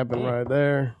 That's what happened right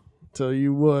there. Tell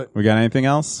you what. We got anything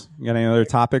else? You got any other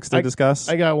topics to discuss?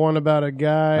 I got one about a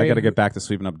guy. I got to get back to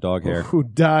sweeping up dog hair. Who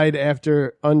died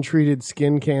after untreated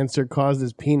skin cancer caused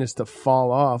his penis to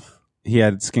fall off. He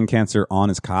had skin cancer on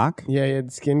his cock? Yeah, he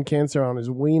had skin cancer on his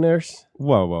wieners.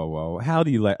 Whoa. How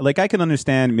do you like I can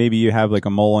understand maybe you have like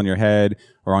a mole on your head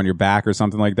or on your back or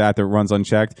something like that runs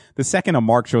unchecked. The second a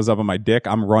mark shows up on my dick,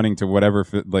 I'm running to whatever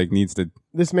needs to.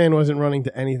 This man wasn't running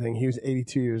to anything. He was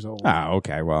 82 years old. Ah,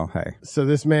 okay. Well, hey. So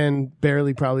this man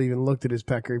barely probably even looked at his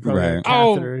pecker. He probably had a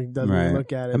catheter. He doesn't even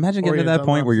look at it. Imagine getting to that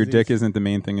point where your dick isn't the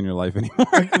main thing in your life anymore.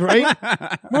 Right?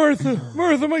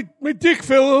 Martha, my dick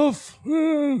fell off.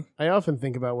 I often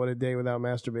think about what a day without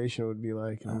masturbation would be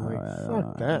like. And I'm like,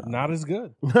 fuck that. Not as good.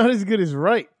 Not as good as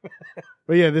right.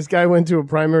 But yeah, this guy went to a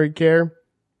primary care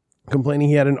complaining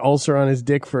he had an ulcer on his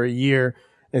dick for a year.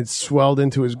 It swelled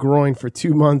into his groin for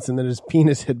 2 months, and that his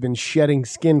penis had been shedding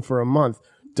skin for a month.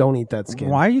 Don't eat that skin.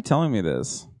 Why are you telling me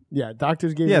this? Yeah,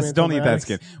 doctors gave him Yes, don't eat that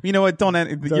antibiotics. skin. You know what?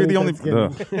 You're the only.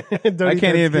 Don't I eat can't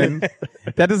that even. skin.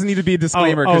 That doesn't need to be a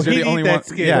disclaimer because you're the only one.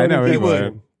 Skin. Yeah, I know. Dick He would.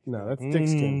 skin. No, that's dick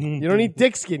skin. You don't eat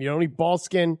dick skin. You don't eat ball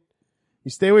skin.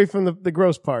 You stay away from the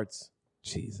gross parts.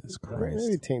 Jesus Maybe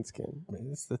Christ. taint skin.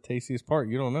 It's the tastiest part.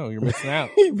 You don't know. You're missing out.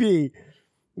 Maybe.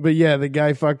 But yeah, the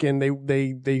guy fucking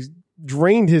they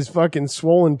drained his fucking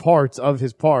swollen parts of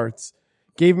his parts,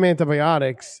 gave him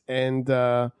antibiotics, and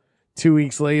 2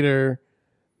 weeks later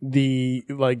the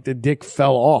dick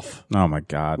fell off. Oh my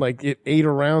God. Like it ate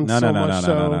around No.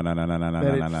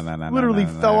 literally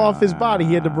fell off his body.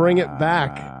 He had to bring it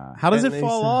back. How does And it they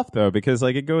fall said- off though? Because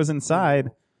like it goes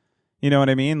inside. You know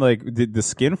what I mean? Like, did the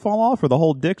skin fall off or the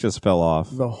whole dick just fell off?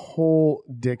 The whole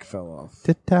dick fell off.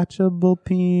 Detachable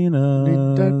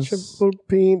penis. Detachable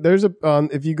penis. There's a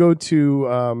if you go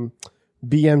to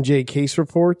BMJ case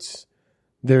reports,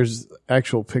 there's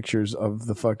actual pictures of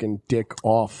the fucking dick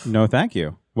off. No, thank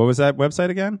you. What was that website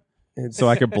again? So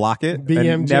I could block it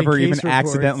and never even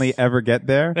accidentally ever get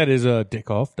there? That is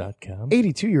dickoff.com.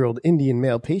 82-year-old Indian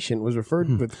male patient was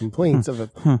referred with complaints of a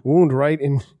wound right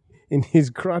in his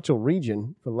crotchal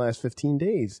region for the last 15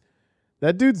 days.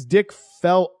 That dude's dick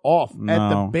fell off at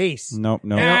the base. Nope.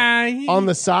 On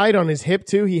the side, on his hip,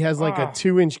 too, he has like a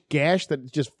 2-inch gash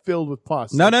that's just filled with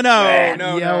pus. No.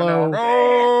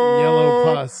 Yellow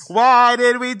pus. Why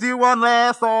did we do one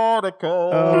last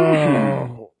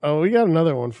article? Oh, we got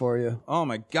another one for you. Oh,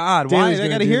 my God. Daly's Why? I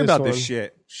got to hear about this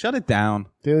shit. Shut it down.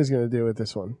 Daly's going to do it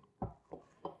this one.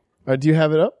 Do you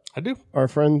have it up? I do. Our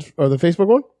friend, or the Facebook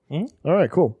one? Mm-hmm. All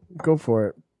right, cool. Go for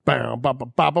it. Really?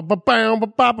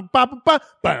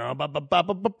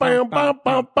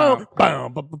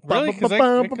 Because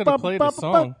I could have played a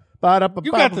song.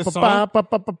 You got the song.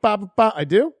 I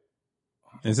do?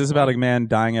 Is this about a man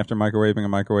dying after microwaving a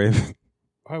microwave?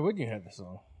 Why wouldn't you have the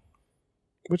song?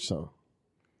 Which song?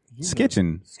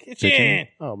 Skitchin'.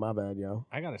 Oh, my bad, yo.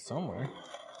 I got it somewhere.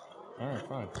 All right,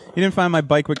 fine. You didn't find my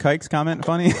bike with kikes comment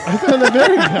funny? I found that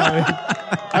very funny.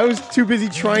 I was too busy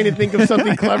trying to think of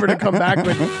something clever to come back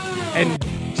with and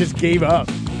just gave up.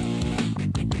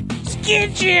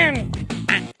 Skitchin'!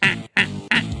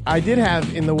 I did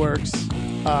have in the works.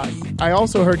 I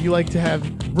also heard you like to have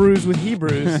brews with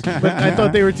Hebrews, but I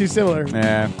thought they were too similar.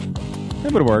 Yeah,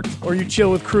 it would have worked. Or you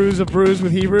chill with crews of brews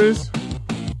with Hebrews.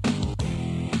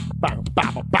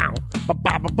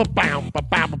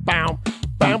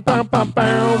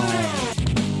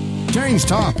 Change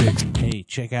topics. Hey,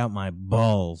 check out my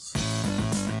balls.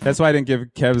 That's why I didn't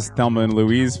give Kev's Thelma and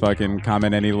Louise fucking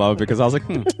comment any love, because I was like,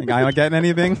 the guy not getting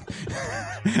anything.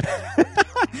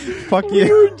 Fuck you.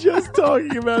 We were just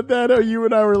talking about that. How you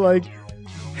and I were like,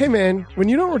 hey man, when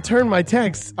you don't return my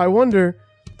texts, I wonder,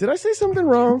 did I say something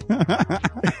wrong?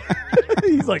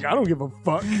 He's like, I don't give a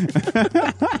fuck. He's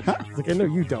like, I know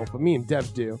you don't, but me and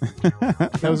Dev do.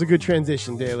 That was a good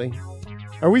transition, Daly.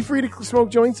 Are we free to smoke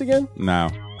joints again? No.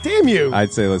 Damn you.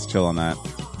 I'd say let's chill on that.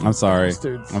 I'm sorry.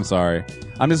 Bastards. I'm sorry.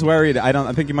 I'm just worried.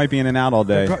 I think you might be in and out all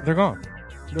day. They're gone.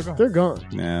 They're gone.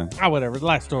 Yeah. Whatever.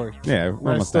 Last story. Yeah,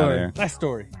 we're almost out of here. Last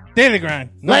story. Daily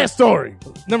Grind. Last story.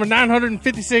 Number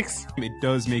 956.5. It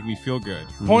does make me feel good.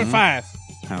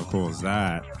 How cool is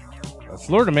that? A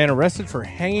Florida man arrested for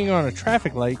hanging on a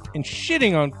traffic light and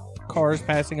shitting on cars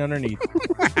passing underneath.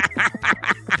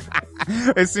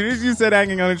 As soon as you said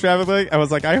hanging on a traffic light, I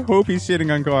was like, I hope he's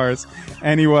shitting on cars.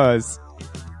 And he was.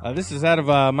 This is out of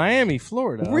Miami,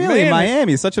 Florida. Really?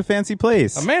 Miami? Such a fancy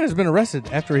place. A man has been arrested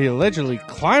after he allegedly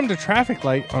climbed a traffic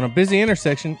light on a busy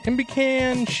intersection and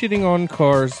began shitting on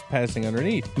cars passing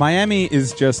underneath. Miami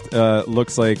is just,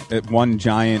 looks like one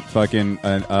giant fucking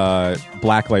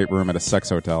blacklight room at a sex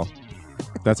hotel.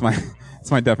 That's my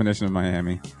definition of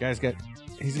Miami.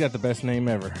 He's got the best name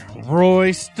ever.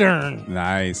 Roy Stern.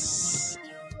 Nice.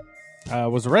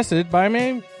 Was arrested by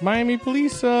Miami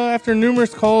police after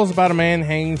numerous calls about a man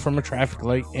hanging from a traffic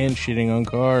light and shitting on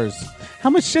cars.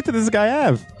 How much shit did this guy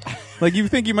have? Like, you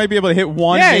think you might be able to hit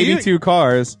one, maybe two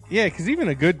cars. Yeah, because even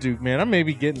a good Duke, man, I'm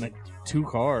maybe getting like 2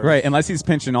 cars. Right, unless he's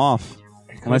pinching off.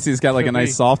 Unless he's got like a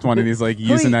nice soft one and he's like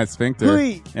using that sphincter.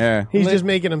 Yeah. He's just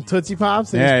making them Tootsie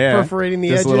Pops and he's perforating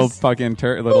the edges. Little fucking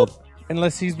little...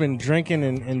 Unless he's been drinking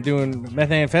and doing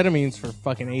methamphetamines for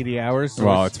fucking 80 hours. So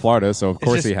well, it's Florida, so of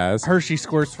course he has. Hershey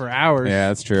squirts for hours. Yeah,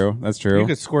 that's true. That's true. You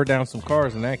could squirt down some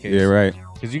cars in that case. Yeah, right.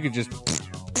 Because you could just,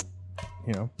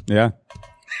 you know. Yeah.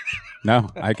 No,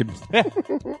 I could. I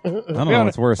don't know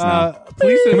what's worse now.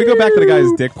 Can we go back to the guy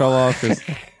whose dick fell off?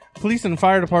 Police and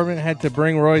fire department had to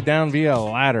bring Roy down via a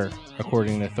ladder,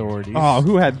 according to authorities. Oh,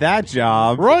 who had that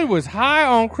job? Roy was high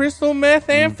on crystal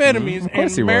methamphetamines and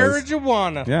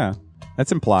marijuana. Yeah.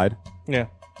 That's implied. Yeah.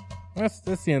 That's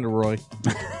the end of Roy.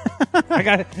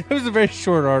 It was a very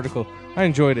short article. I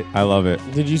enjoyed it. I love it.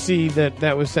 Did you see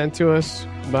that was sent to us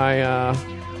by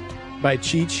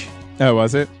Cheech? Oh,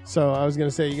 was it? So I was going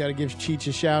to say you got to give Cheech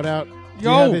a shout out. Do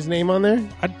you Yo! have his name on there?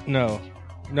 No.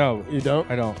 You don't?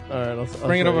 I don't. All right. I'll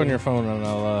bring it up on your phone and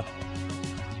I'll...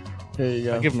 Here you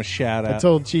go. I'll give him a shout out. I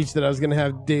told Cheech that I was going to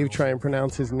have Dave try and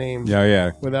pronounce his name.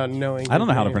 Yeah. Without knowing. I don't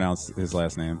know how to pronounce his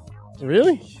last name.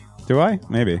 Really? Do I?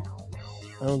 Maybe.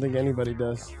 I don't think anybody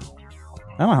does. I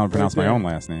don't know how to pronounce my own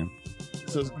last name.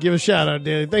 So give a shout out,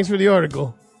 Danny. Thanks for the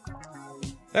article.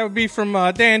 That would be from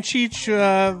Dan Cheech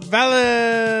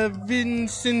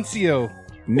Valavincencio.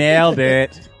 Nailed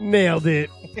it. Nailed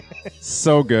it.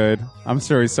 So good. I'm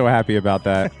sure he's so happy about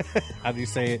that. How do you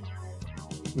say it?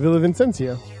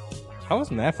 Villavicencio. I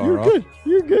wasn't that far You're off. good.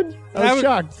 You're good. I was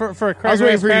shocked. For a cracker. I was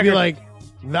waiting for you to be like,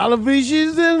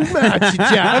 Valaviches and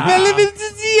Machicha.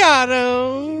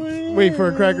 Wait, for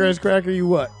a cracker ass cracker, you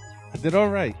what? I did all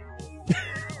right.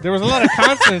 There was a lot of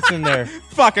consonants in there.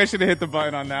 Fuck, I should have hit the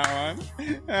button on that one.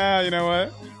 You know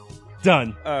what?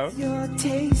 Done. Oh.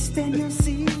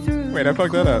 Wait, I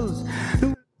fucked that up.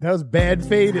 That was bad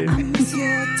faded.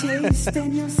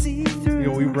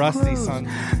 Yo, we rusty, son.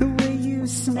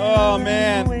 Oh,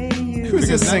 man. Who's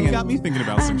this singing? You got me thinking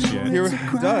about some shit.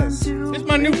 Who does? It's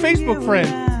my new Facebook friend.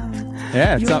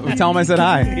 Yeah, tell him I said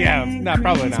hi. Yeah, no,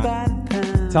 probably not.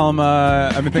 Tell him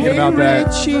I've been thinking about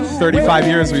that 35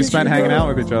 years we spent hanging out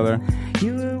with each other.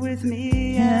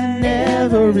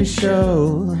 Every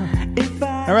show.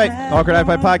 All right, Awkward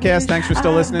Hi-Fi Podcast. Thanks for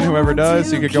still listening, whoever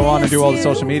does. You could go on and do all the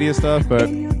social media stuff, but...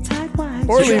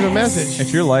 Or leave a message.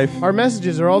 It's your life. Our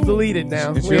messages are all deleted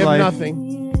now. It's we your have life.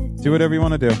 nothing. Do whatever you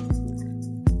want to do.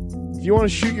 If you want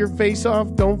to shoot your face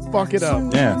off, don't fuck it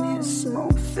up. Yeah.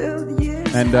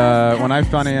 And when I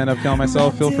finally end up killing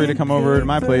myself, feel free to come over to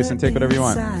my place and take whatever you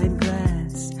want.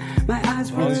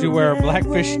 As long as you wear a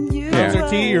Blackfish concert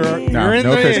tee, you're in no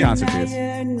the fish in. concert tees.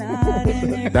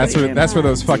 That's for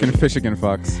those fucking Fishigan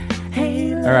fucks.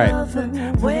 All right.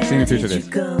 See you in future days.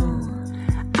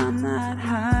 I'm not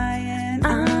high and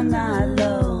I'm not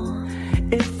low.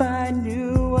 If I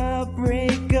knew a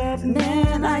breakup,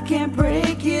 man, I can't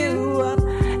break you up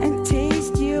and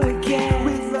taste you again.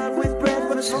 With love, with breath,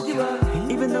 wanna smoke you up.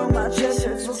 Even though my chest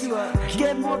hurts, smoke you up.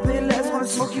 Get more pain, less, wanna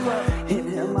smoke you up.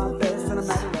 Inhale my best and I'm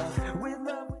out of love. With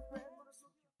love, with breath, wanna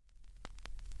smoke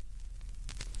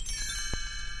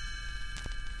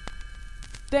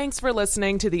Thanks for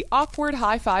listening to the Awkward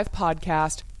High Five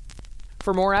podcast.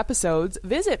 For more episodes,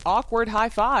 visit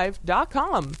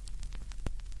awkwardhighfive.com.